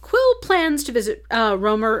local. Quill plans to visit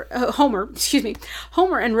Homer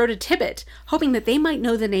and Rhoda Tibbet, hoping that they might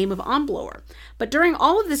know the name of Omblower. But during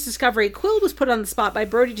all of this discovery, Quill was put on the spot by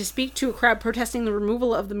Brody to speak to a crowd protesting the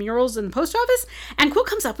removal of the murals in the post office, and Quill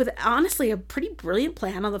comes up with, honestly, a pretty brilliant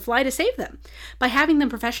plan on the fly to save them, by having them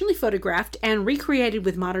professionally photographed and recreated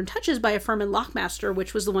with modern touches by a firm in Lockmaster,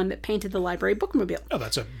 which was the one that painted the library bookmobile. Oh,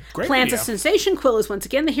 that's a great Plans idea. A sensation. Quill is once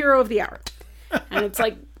again the hero of the hour. And it's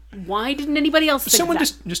like, why didn't anybody else think Someone of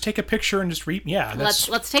that? just take a picture and just read. Yeah,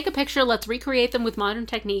 let's take a picture. Let's recreate them with modern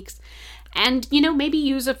techniques, and maybe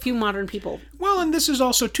use a few modern people. Well, and this is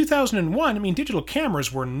also 2001. I mean, digital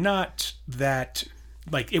cameras were not that.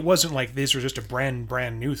 Like, it wasn't like these were just a brand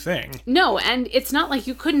new thing. No, and it's not like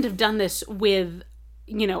you couldn't have done this with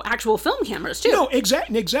actual film cameras too. No,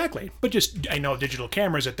 exactly. But just I know digital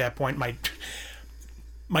cameras at that point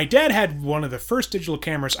My dad had one of the first digital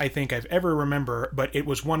cameras I think I've ever remember, but it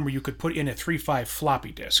was one where you could put in a 3.5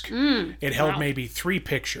 floppy disk. It held maybe 3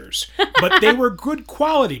 pictures, but they were good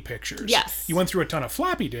quality pictures. Yes. You went through a ton of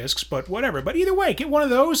floppy disks, but whatever. But either way, get one of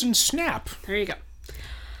those and snap. There you go.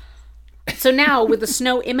 So now, with the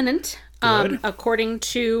snow imminent, according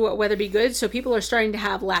to Weatherby Good, so people are starting to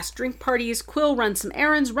have last drink parties. Quill runs some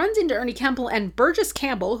errands, runs into Ernie Campbell and Burgess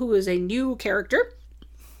Campbell, who is a new character.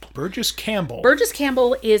 Burgess Campbell. Burgess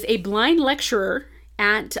Campbell is a blind lecturer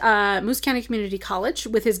at Moose County Community College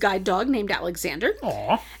with his guide dog named Alexander.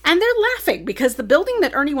 Aw. And they're laughing because the building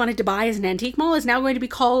that Ernie wanted to buy as an antique mall is now going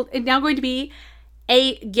to be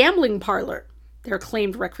a gambling parlor. Their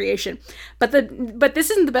claimed recreation. But this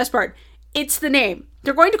isn't the best part. It's the name.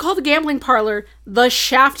 They're going to call the gambling parlor the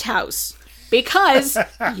Shaft House because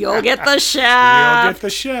you'll get the shaft. You'll get the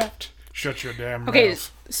shaft. Shut your damn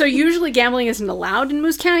mouth. So usually gambling isn't allowed in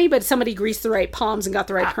Moose County, but somebody greased the right palms and got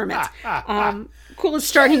the right permits. Quill is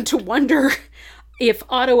starting to wonder if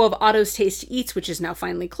Otto of Otto's Taste Eats, which is now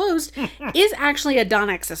finally closed, is actually a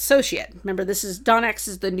Donex associate. Remember, Donex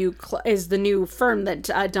is the new firm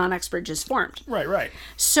that Don Exbridge has formed. Right.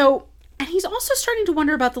 So, and he's also starting to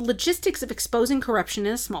wonder about the logistics of exposing corruption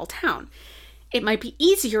in a small town. It might be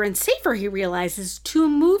easier and safer, he realizes, to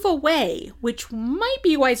move away, which might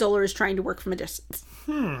be why Zoller is trying to work from a distance.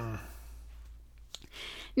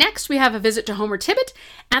 Next, we have a visit to Homer Tibbet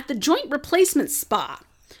at the Joint Replacement Spa,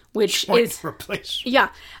 which is... Yeah.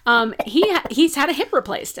 He's had a hip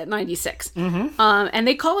replaced at 96. And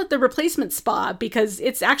they call it the Replacement Spa because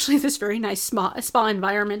it's actually this very nice spa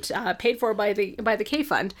environment paid for by the K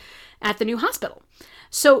Fund at the new hospital.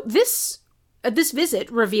 So this visit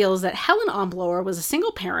reveals that Helen Omblower was a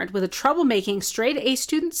single parent with a troublemaking straight-A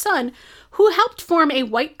student son who helped form a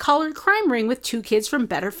white-collar crime ring with 2 kids from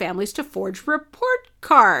better families to forge report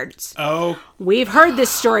cards. Oh. We've heard this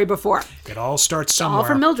story before. It all starts somewhere. All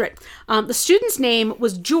from Mildred. The student's name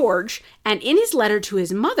was George, and in his letter to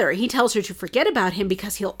his mother, he tells her to forget about him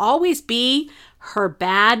because he'll always be her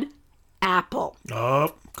bad apple.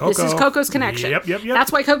 Oh. Coco. This is Coco's connection. Yep. That's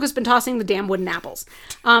why Coco's been tossing the damn wooden apples.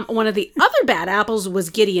 One of the other bad apples was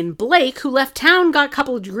Gideon Blake, who left town, got a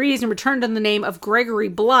couple of degrees, and returned on the name of Gregory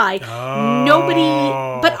Bly.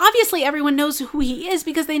 But obviously everyone knows who he is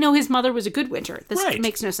because they know his mother was a good winter. This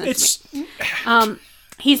makes no sense to me.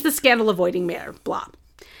 He's the scandal-avoiding mayor, blah.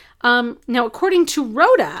 Now, according to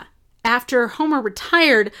Rhoda, after Homer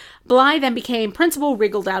retired, Bly then became principal,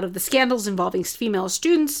 wriggled out of the scandals involving female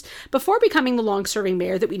students, before becoming the long-serving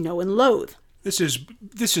mayor that we know and loathe. This is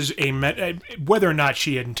whether or not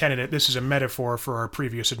she had intended it, this is a metaphor for our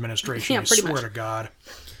previous administration. I swear to God.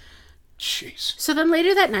 Jeez. So then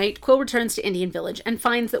later that night, Quill returns to Indian Village and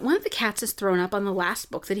finds that one of the cats is thrown up on the last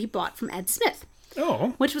book that he bought from Ed Smith.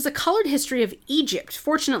 Oh. Which was a colored history of Egypt.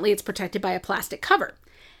 Fortunately, it's protected by a plastic cover.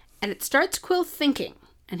 And it starts Quill thinking.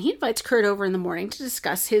 And he invites Kurt over in the morning to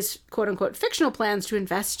discuss his quote-unquote fictional plans to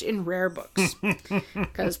invest in rare books.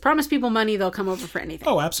 Because promise people money, they'll come over for anything.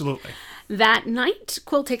 Oh, absolutely. That night,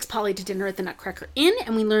 Quill takes Polly to dinner at the Nutcracker Inn,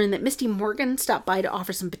 and we learn that Misty Morgan stopped by to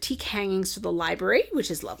offer some batik hangings for the library, which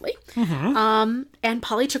is lovely. And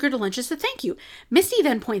Polly took her to lunch as a thank you. Misty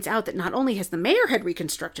then points out that not only has the mayor had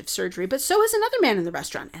reconstructive surgery, but so has another man in the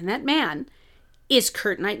restaurant, and that man is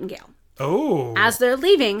Kurt Nightingale. Oh. As they're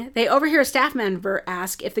leaving, they overhear a staff member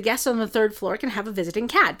ask if the guests on the 3rd floor can have a visiting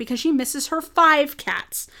cat because she misses her 5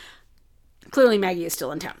 cats. Clearly Maggie is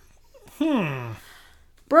still in town.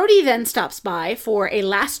 Brody then stops by for a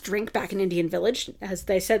last drink back in Indian Village. As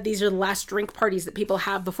they said, these are the last drink parties that people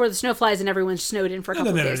have before the snow flies and everyone's snowed in for a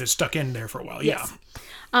couple of days. And then it's stuck in there for a while, yes.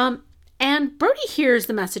 And Brody hears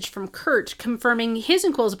the message from Kurt confirming his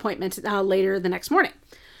and Quill's appointment later the next morning.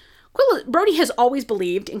 Brody has always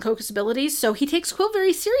believed in Coco's abilities, so he takes Quill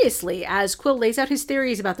very seriously as Quill lays out his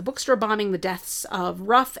theories about the bookstore bombing, the deaths of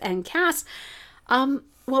Ruff and Cass.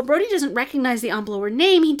 While Brody doesn't recognize the Omblower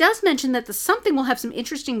name, he does mention that the something will have some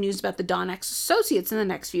interesting news about the Donex associates in the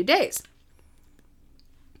next few days.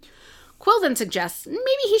 Quill then suggests maybe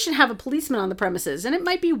he should have a policeman on the premises, and it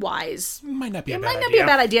might be wise. Might not be a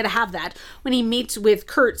bad idea to have that when he meets with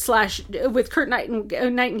Kurt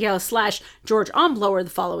Nightingale / George Omblower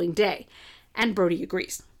the following day. And Brody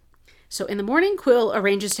agrees. So in the morning, Quill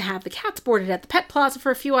arranges to have the cats boarded at the Pet Plaza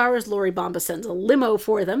for a few hours. Lori Bomba sends a limo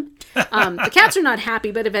for them. The cats are not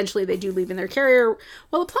happy, but eventually they do leave in their carrier,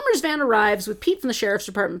 while the plumber's van arrives with Pete from the sheriff's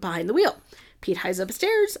department behind the wheel. Pete hides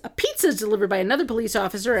upstairs, a pizza is delivered by another police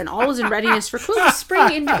officer, and all is in readiness for Quill to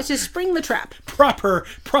spring the trap. Proper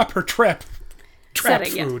trap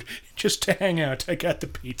setting, food. Yeah. Just to hang out. I got the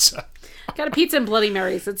pizza. Got a pizza and Bloody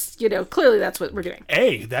Marys. It's, clearly that's what we're doing.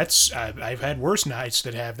 Hey, that's, I've had worse nights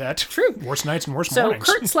that have that. True. Worse nights and worse mornings.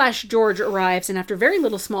 So Kurt / George arrives, and after very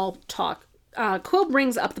little small talk, Quill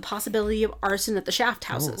brings up the possibility of arson at the Shaft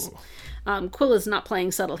houses. Quill is not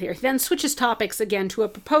playing subtle here. He then switches topics again to a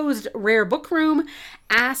proposed rare book room,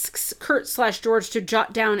 asks Kurt / George to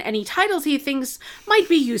jot down any titles he thinks might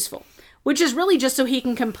be useful, which is really just so he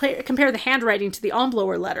can compare the handwriting to the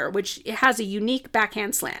Omblower letter, which has a unique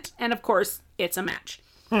backhand slant. And of course, it's a match.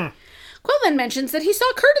 Quill then mentions that he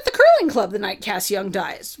saw Kurt at the curling club the night Cass Young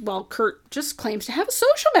dies, while Kurt just claims to have a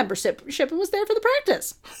social membership and was there for the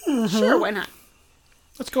practice. Sure, why not?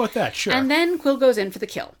 Let's go with that, sure. And then Quill goes in for the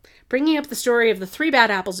kill, bringing up the story of the 3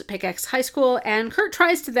 bad apples at Pickaxe High School, and Kurt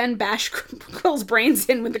tries to then bash Quill's brains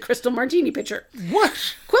in with the crystal martini pitcher.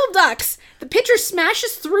 What? Quill ducks. The pitcher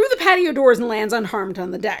smashes through the patio doors and lands unharmed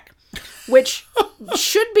on the deck, which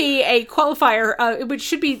should be a qualifier, which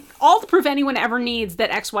should be all the proof anyone ever needs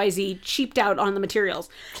that XYZ cheaped out on the materials.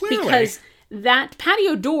 Clearly. Because that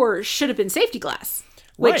patio door should have been safety glass.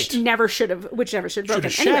 Which Right. never should have broken. Should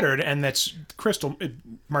have shattered, and that's crystal.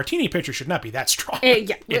 Martini pitcher should not be that strong.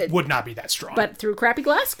 Yeah, it would not be that strong. But through crappy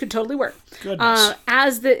glass, could totally work. Goodness.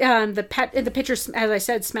 As the pitcher, as I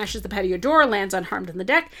said, smashes the patio door, lands unharmed on the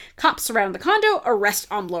deck. Cops surround the condo, arrest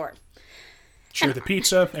Omblor. Share the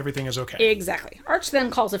pizza, everything is okay. Exactly. Arch then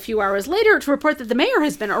calls a few hours later to report that the mayor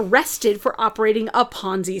has been arrested for operating a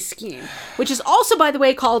Ponzi scheme, which is also, by the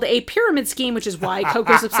way, called a pyramid scheme, which is why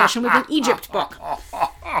Coco's obsession with an Egypt book.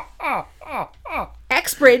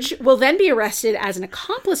 Exbridge will then be arrested as an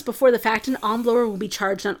accomplice before the fact, and Omblor will be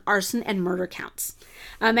charged on arson and murder counts.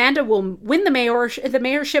 Amanda will win the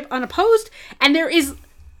mayorship unopposed, and there is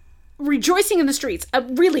rejoicing in the streets.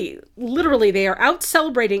 Really, literally, they are out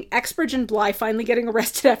celebrating Exbridge and Bly finally getting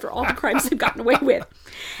arrested after all the crimes they've gotten away with.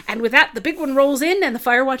 And with that, the big one rolls in, and the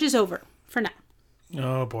fire watch is over. For now.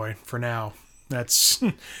 Oh boy, for now. That's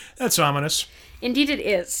ominous. Indeed it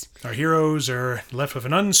is. Our heroes are left with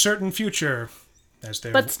an uncertain future.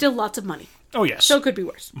 But still lots of money. Oh yes. So it could be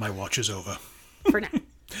worse. My watch is over. For now.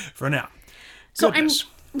 For now. So Goodness.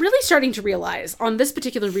 I'm really starting to realize on this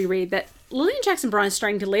particular reread that Lillian Jackson Braun is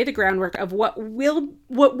starting to lay the groundwork of what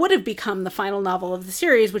would have become the final novel of the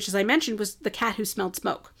series, which, as I mentioned, was The Cat Who Smelled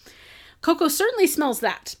Smoke. Coco certainly smells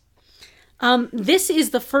that. This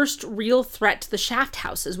is the first real threat to the shaft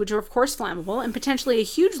houses, which are of course flammable and potentially a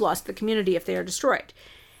huge loss to the community if they are destroyed.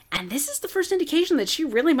 And this is the first indication that she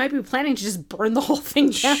really might be planning to just burn the whole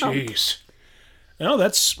thing down. Jeez. No,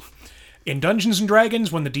 that's... In Dungeons &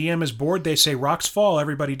 Dragons, when the DM is bored, they say rocks fall,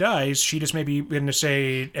 everybody dies. She just may be going to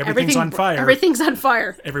say everything's on fire. Everything's on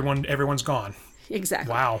fire. Everyone's gone.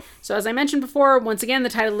 Exactly. Wow. So as I mentioned before, once again, the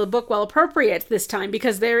title of the book, well appropriate this time,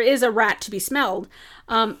 because there is a rat to be smelled.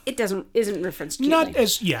 It isn't referenced to.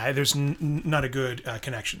 There's not a good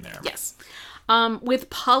connection there. Yes.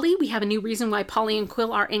 With Polly, we have a new reason why Polly and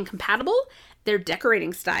Quill are incompatible. Their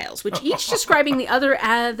decorating styles, which each describing the other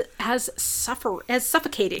as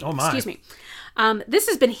suffocating. Oh my. Excuse me. This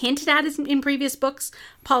has been hinted at in previous books.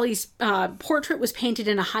 Polly's portrait was painted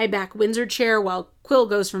in a high-back Windsor chair, while Quill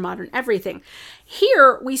goes for modern everything.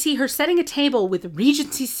 Here, we see her setting a table with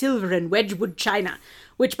Regency silver and Wedgwood china,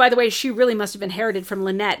 which, by the way, she really must have inherited from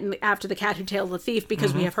Lynette after The Cat Who Tailed the Thief,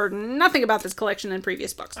 because we have heard nothing about this collection in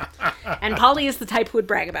previous books. And Polly is the type who would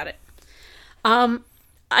brag about it.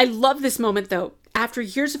 I love this moment, though. After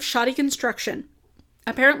years of shoddy construction,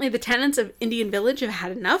 apparently the tenants of Indian Village have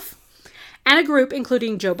had enough, and a group,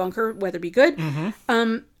 including Joe Bunker, Weatherby Good,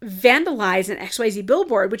 vandalized an XYZ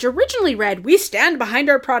billboard, which originally read, "We stand behind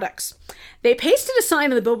our products." They pasted a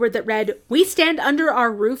sign on the billboard that read, "We stand under our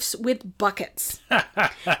roofs with buckets."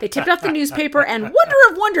 They tipped off the newspaper, and wonder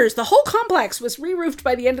of wonders, the whole complex was re-roofed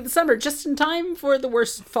by the end of the summer, just in time for the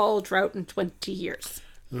worst fall drought in 20 years.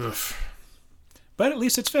 Oof. But at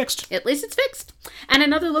least it's fixed. At least it's fixed. And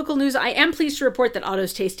in other local news, I am pleased to report that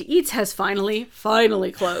Otto's Tasty Eats has finally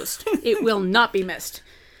closed. It will not be missed.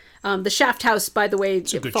 The Shaft House, by the way,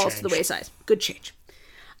 it falls to the wayside. Good change.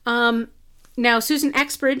 Now, Susan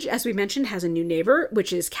Exbridge, as we mentioned, has a new neighbor,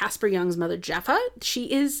 which is Casper Young's mother, Jeffa.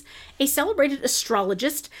 She is a celebrated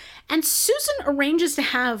astrologist, and Susan arranges to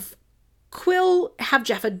have Quill have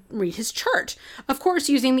Jeffa read his chart, of course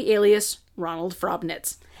using the alias Ronald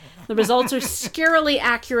Frobnitz. The results are scarily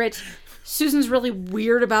accurate. Susan's really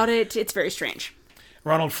weird about it. It's very strange.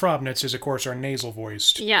 Ronald Frobnitz is, of course, our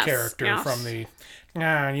nasal-voiced character from the...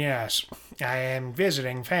 yes, I am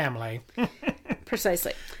visiting family.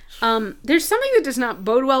 Precisely. There's something that does not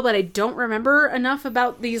bode well, but I don't remember enough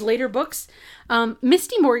about these later books.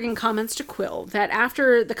 Misty Morgan comments to Quill that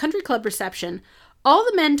after the country club reception, all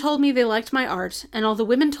the men told me they liked my art, and all the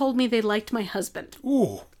women told me they liked my husband.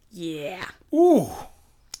 Ooh. Yeah. Ooh.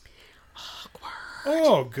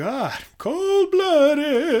 Oh, God.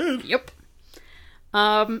 Cold-blooded. Yep.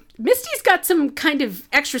 Misty's got some kind of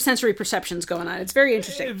extrasensory perceptions going on. It's very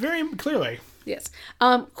interesting. Very clearly. Yes.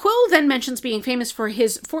 Quill then mentions being famous for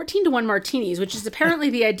his 14-to-1 martinis, which is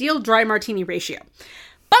apparently the ideal dry martini ratio.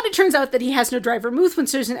 But it turns out that he has no dry vermouth when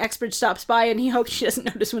Susan Expert stops by, and he hopes she doesn't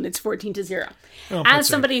notice when it's 14-0. Well, As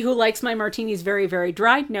somebody who likes my martinis very, very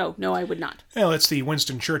dry, no, I would not. Well, it's the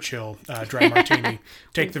Winston Churchill dry martini.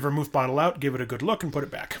 Take the vermouth bottle out, give it a good look, and put it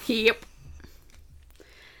back. Yep.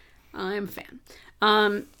 I'm a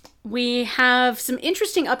fan. We have some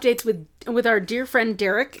interesting updates with our dear friend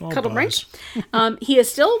Derek Cuddlebrink. He is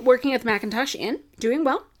still working at the Macintosh Inn, doing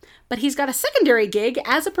well. But he's got a secondary gig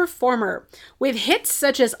as a performer, with hits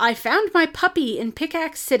such as I Found My Puppy in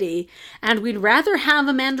Pickaxe City, and We'd Rather Have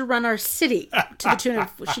Amanda Run Our City, to the tune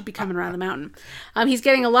of She'd Be Coming Around the Mountain. He's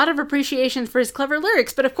getting a lot of appreciation for his clever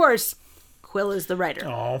lyrics, but of course, Quill is the writer.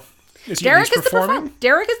 Oh, is he Derek is performing? the performer.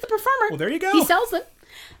 Derek is the performer. Well, there you go. He sells them.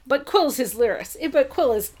 But Quill's his lyricist. But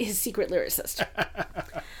Quill is his secret lyricist.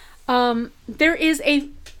 There is a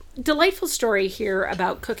delightful story here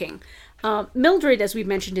about cooking. Mildred, as we've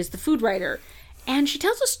mentioned, is the food writer, and she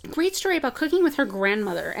tells us a great story about cooking with her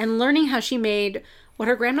grandmother and learning how she made what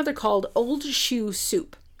her grandmother called old shoe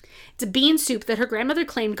soup. It's a bean soup that her grandmother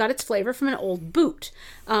claimed got its flavor from an old boot.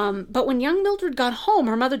 But when young Mildred got home,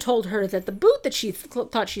 her mother told her that the boot that she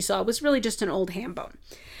thought she saw was really just an old ham bone.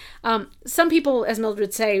 Some people, as Mildred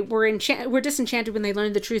would say, were disenchanted when they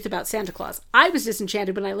learned the truth about Santa Claus. I was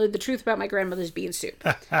disenchanted when I learned the truth about my grandmother's bean soup.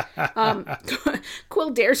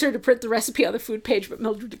 Quill dares her to print the recipe on the food page, but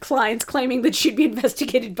Mildred declines, claiming that she'd be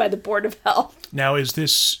investigated by the Board of Health. Now, is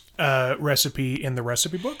this recipe in the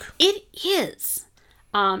recipe book? It is.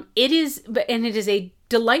 It is a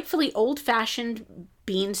delightfully old-fashioned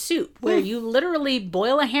bean soup where you literally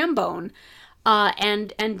boil a ham bone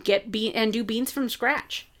and do beans from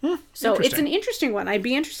scratch. So it's an interesting one. I'd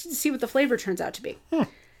be interested to see what the flavor turns out to be.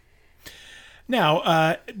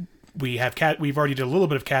 Now, we've already did a little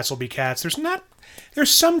bit of Cats Will Be Cats. There's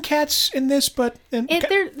some cats in this, but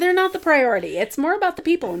they're not the priority. It's more about the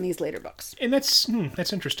people in these later books. And that's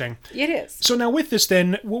interesting. It is. So now with this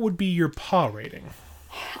then, what would be your paw rating?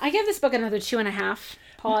 I give this book another 2.5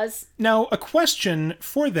 paws. Now, a question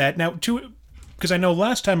for that. Now, because I know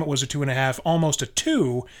last time it was a 2.5, almost a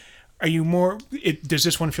 2. Are you more? Does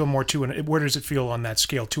this one feel more 2? Where does it feel on that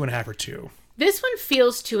scale? 2.5 or 2? This one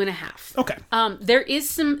feels 2.5. Okay. There is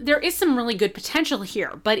some really good potential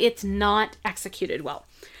here, but it's not executed well.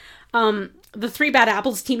 The 3 bad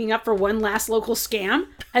apples teaming up for one last local scam.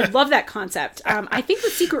 I love that concept. I think the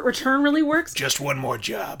secret return really works. Just one more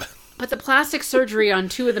job. But the plastic surgery on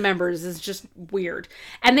 2 of the members is just weird.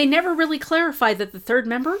 And they never really clarify that the 3rd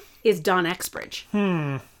member is Don Exbridge.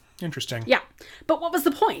 Interesting. Yeah. But what was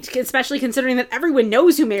the point? Especially considering that everyone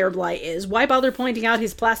knows who Mayor Bly is. Why bother pointing out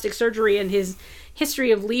his plastic surgery and his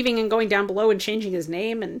history of leaving and going down below and changing his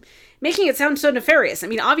name and making it sound so nefarious? I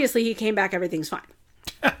mean, obviously he came back, everything's fine.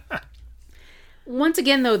 Once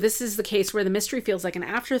again, though, this is the case where the mystery feels like an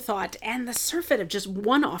afterthought, and the surfeit of just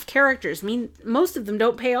one-off characters mean most of them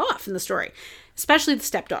don't pay off in the story, especially the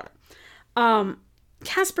stepdaughter.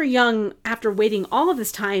 Casper Young, after waiting all of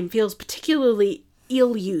this time, feels particularly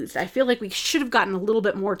ill-used. I feel like we should have gotten a little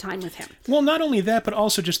bit more time with him. Well, not only that, but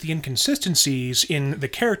also just the inconsistencies in the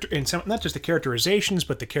character, not just the characterizations,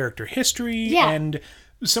 but the character history and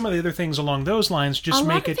some of the other things along those lines just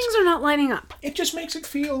make it... things are not lining up. It just makes it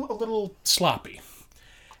feel a little sloppy.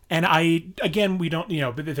 And we don't,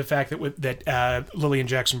 but the fact that Lillian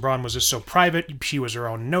Jackson Braun was just so private, she was her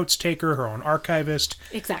own notes taker, her own archivist.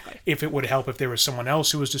 Exactly. If it would help if there was someone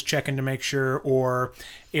else who was just checking to make sure, or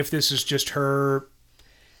if this is just her,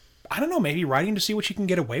 I don't know, maybe writing to see what she can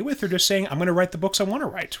get away with, or just saying, I'm going to write the books I want to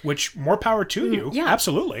write, which more power to you. Yeah.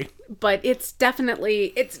 Absolutely. But it's definitely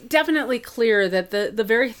clear that the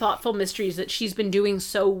very thoughtful mysteries that she's been doing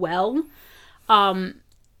so well,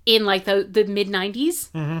 in like the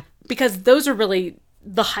mid-90s, because those are really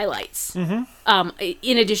the highlights, in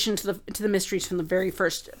addition to the mysteries from the very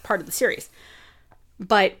first part of the series.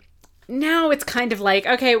 But now it's kind of like,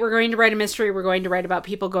 okay, we're going to write a mystery, we're going to write about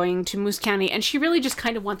people going to Moose County, and she really just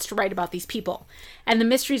kind of wants to write about these people. And the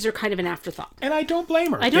mysteries are kind of an afterthought. And I don't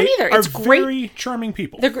blame her. I don't either. It's very charming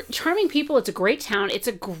people. They're charming people. It's a great town. It's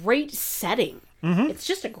a great setting. It's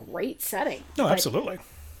just a great setting. No, absolutely.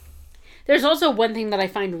 There's also one thing that I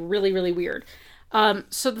find really, really weird.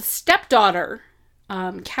 So the stepdaughter,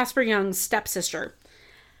 Casper Young's stepsister,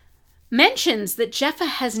 mentions that Jeffa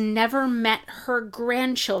has never met her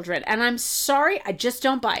grandchildren. And I'm sorry, I just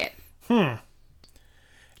don't buy it.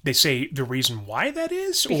 They say the reason why that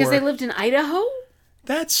is? Because they lived in Idaho?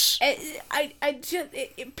 That's...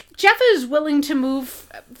 Jeffa is willing to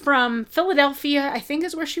move from Philadelphia, I think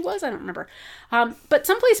is where she was. I don't remember. But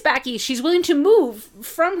someplace back east. She's willing to move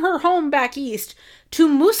from her home back east to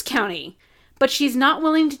Moose County. But she's not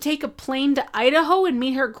willing to take a plane to Idaho and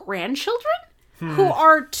meet her grandchildren? who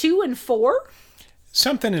are 2 and 4.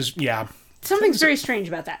 Something is, yeah. Something's very strange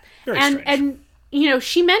about that. Very strange. And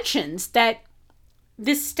she mentions that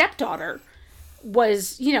this stepdaughter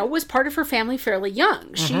was part of her family fairly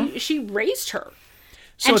young. She raised her.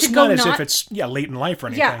 So and it's not as if it's late in life or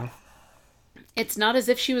anything. Yeah. It's not as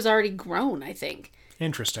if she was already grown, I think.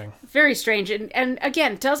 Interesting. Very strange. And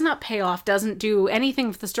again, does not pay off, doesn't do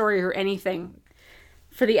anything for the story or anything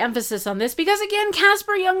for the emphasis on this. Because again,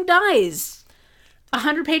 Caspar Young dies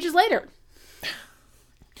 100 pages later.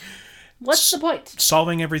 What's the point?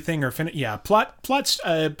 Solving everything or plot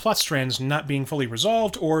strands not being fully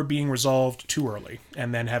resolved or being resolved too early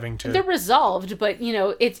and then having to... They're resolved, but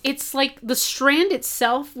it's like the strand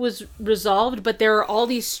itself was resolved, but there are all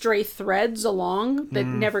these stray threads along that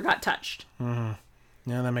never got touched. Mm-hmm.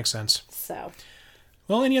 Yeah, that makes sense. So,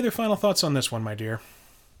 well, any other final thoughts on this one, my dear?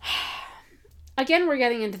 Again, we're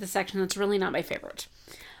getting into the section that's really not my favorite.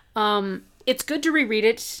 It's good to reread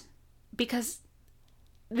it because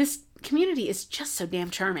this community is just so damn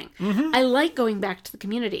charming. Mm-hmm. I like going back to the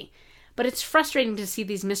community, but it's frustrating to see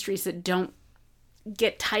these mysteries that don't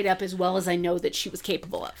get tied up as well as I know that she was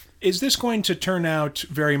capable of. Is this going to turn out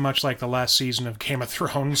very much like the last season of Game of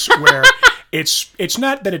Thrones, where it's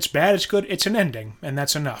not that it's bad, it's good, it's an ending, and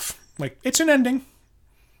that's enough? Like, it's an ending.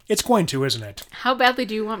 It's going to, isn't it? How badly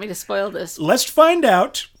do you want me to spoil this? Let's find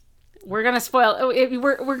out. We're going to spoil...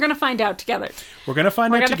 We're going to find out together. We're going to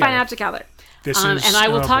find out together. And I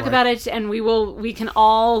will talk about it, and we can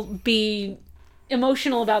all be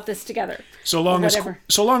emotional about this together. So long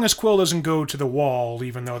as Quill doesn't go to the wall,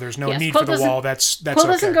 even though there's no need for the wall, that's Quill okay.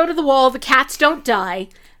 doesn't go to the wall. The cats don't die,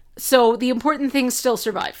 so the important things still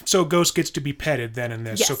survive. So Ghost gets to be petted then in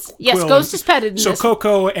this. Yes, so Ghost is petted in this. So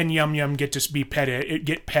Coco and Yum Yum get to be petted.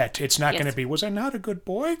 Get pet. It's not going to be. Was I not a good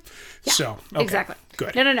boy? Yeah, so okay, exactly.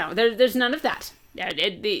 Good. No. There's none of that.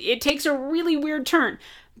 It takes a really weird turn.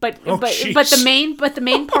 But the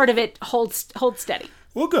main part of it holds steady.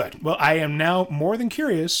 Well, good. Well, I am now more than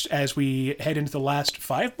curious as we head into the last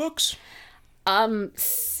 5 books.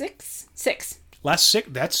 6. Last 6.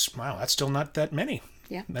 That's still not that many.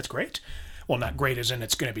 Yeah, that's great. Well, not great as in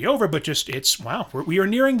it's going to be over, but just we are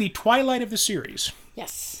nearing the twilight of the series.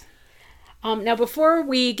 Yes. Now, before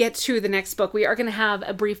we get to the next book, we are going to have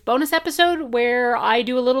a brief bonus episode where I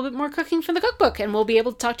do a little bit more cooking for the cookbook, and we'll be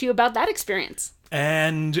able to talk to you about that experience.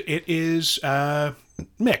 And it is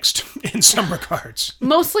mixed in some regards.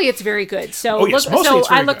 Mostly it's very good. So,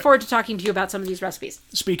 I look forward to talking to you about some of these recipes.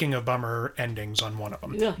 Speaking of bummer endings on one of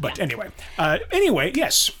them. But anyway,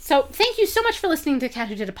 yes. So thank you so much for listening to Cat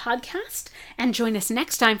Who Did a Podcast, and join us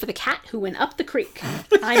next time for The Cat Who Went Up the Creek.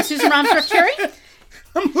 I'm Susan Romsdorf-Terry.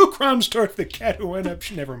 I'm Luke Romsdorf, the cat who went up...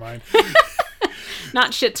 Never mind.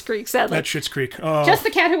 Not Schitt's Creek, sadly. Not Schitt's Creek. Oh. Just the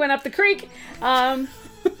cat who went up the creek.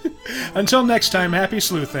 Until next time, happy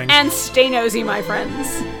sleuthing. And stay nosy, my friends.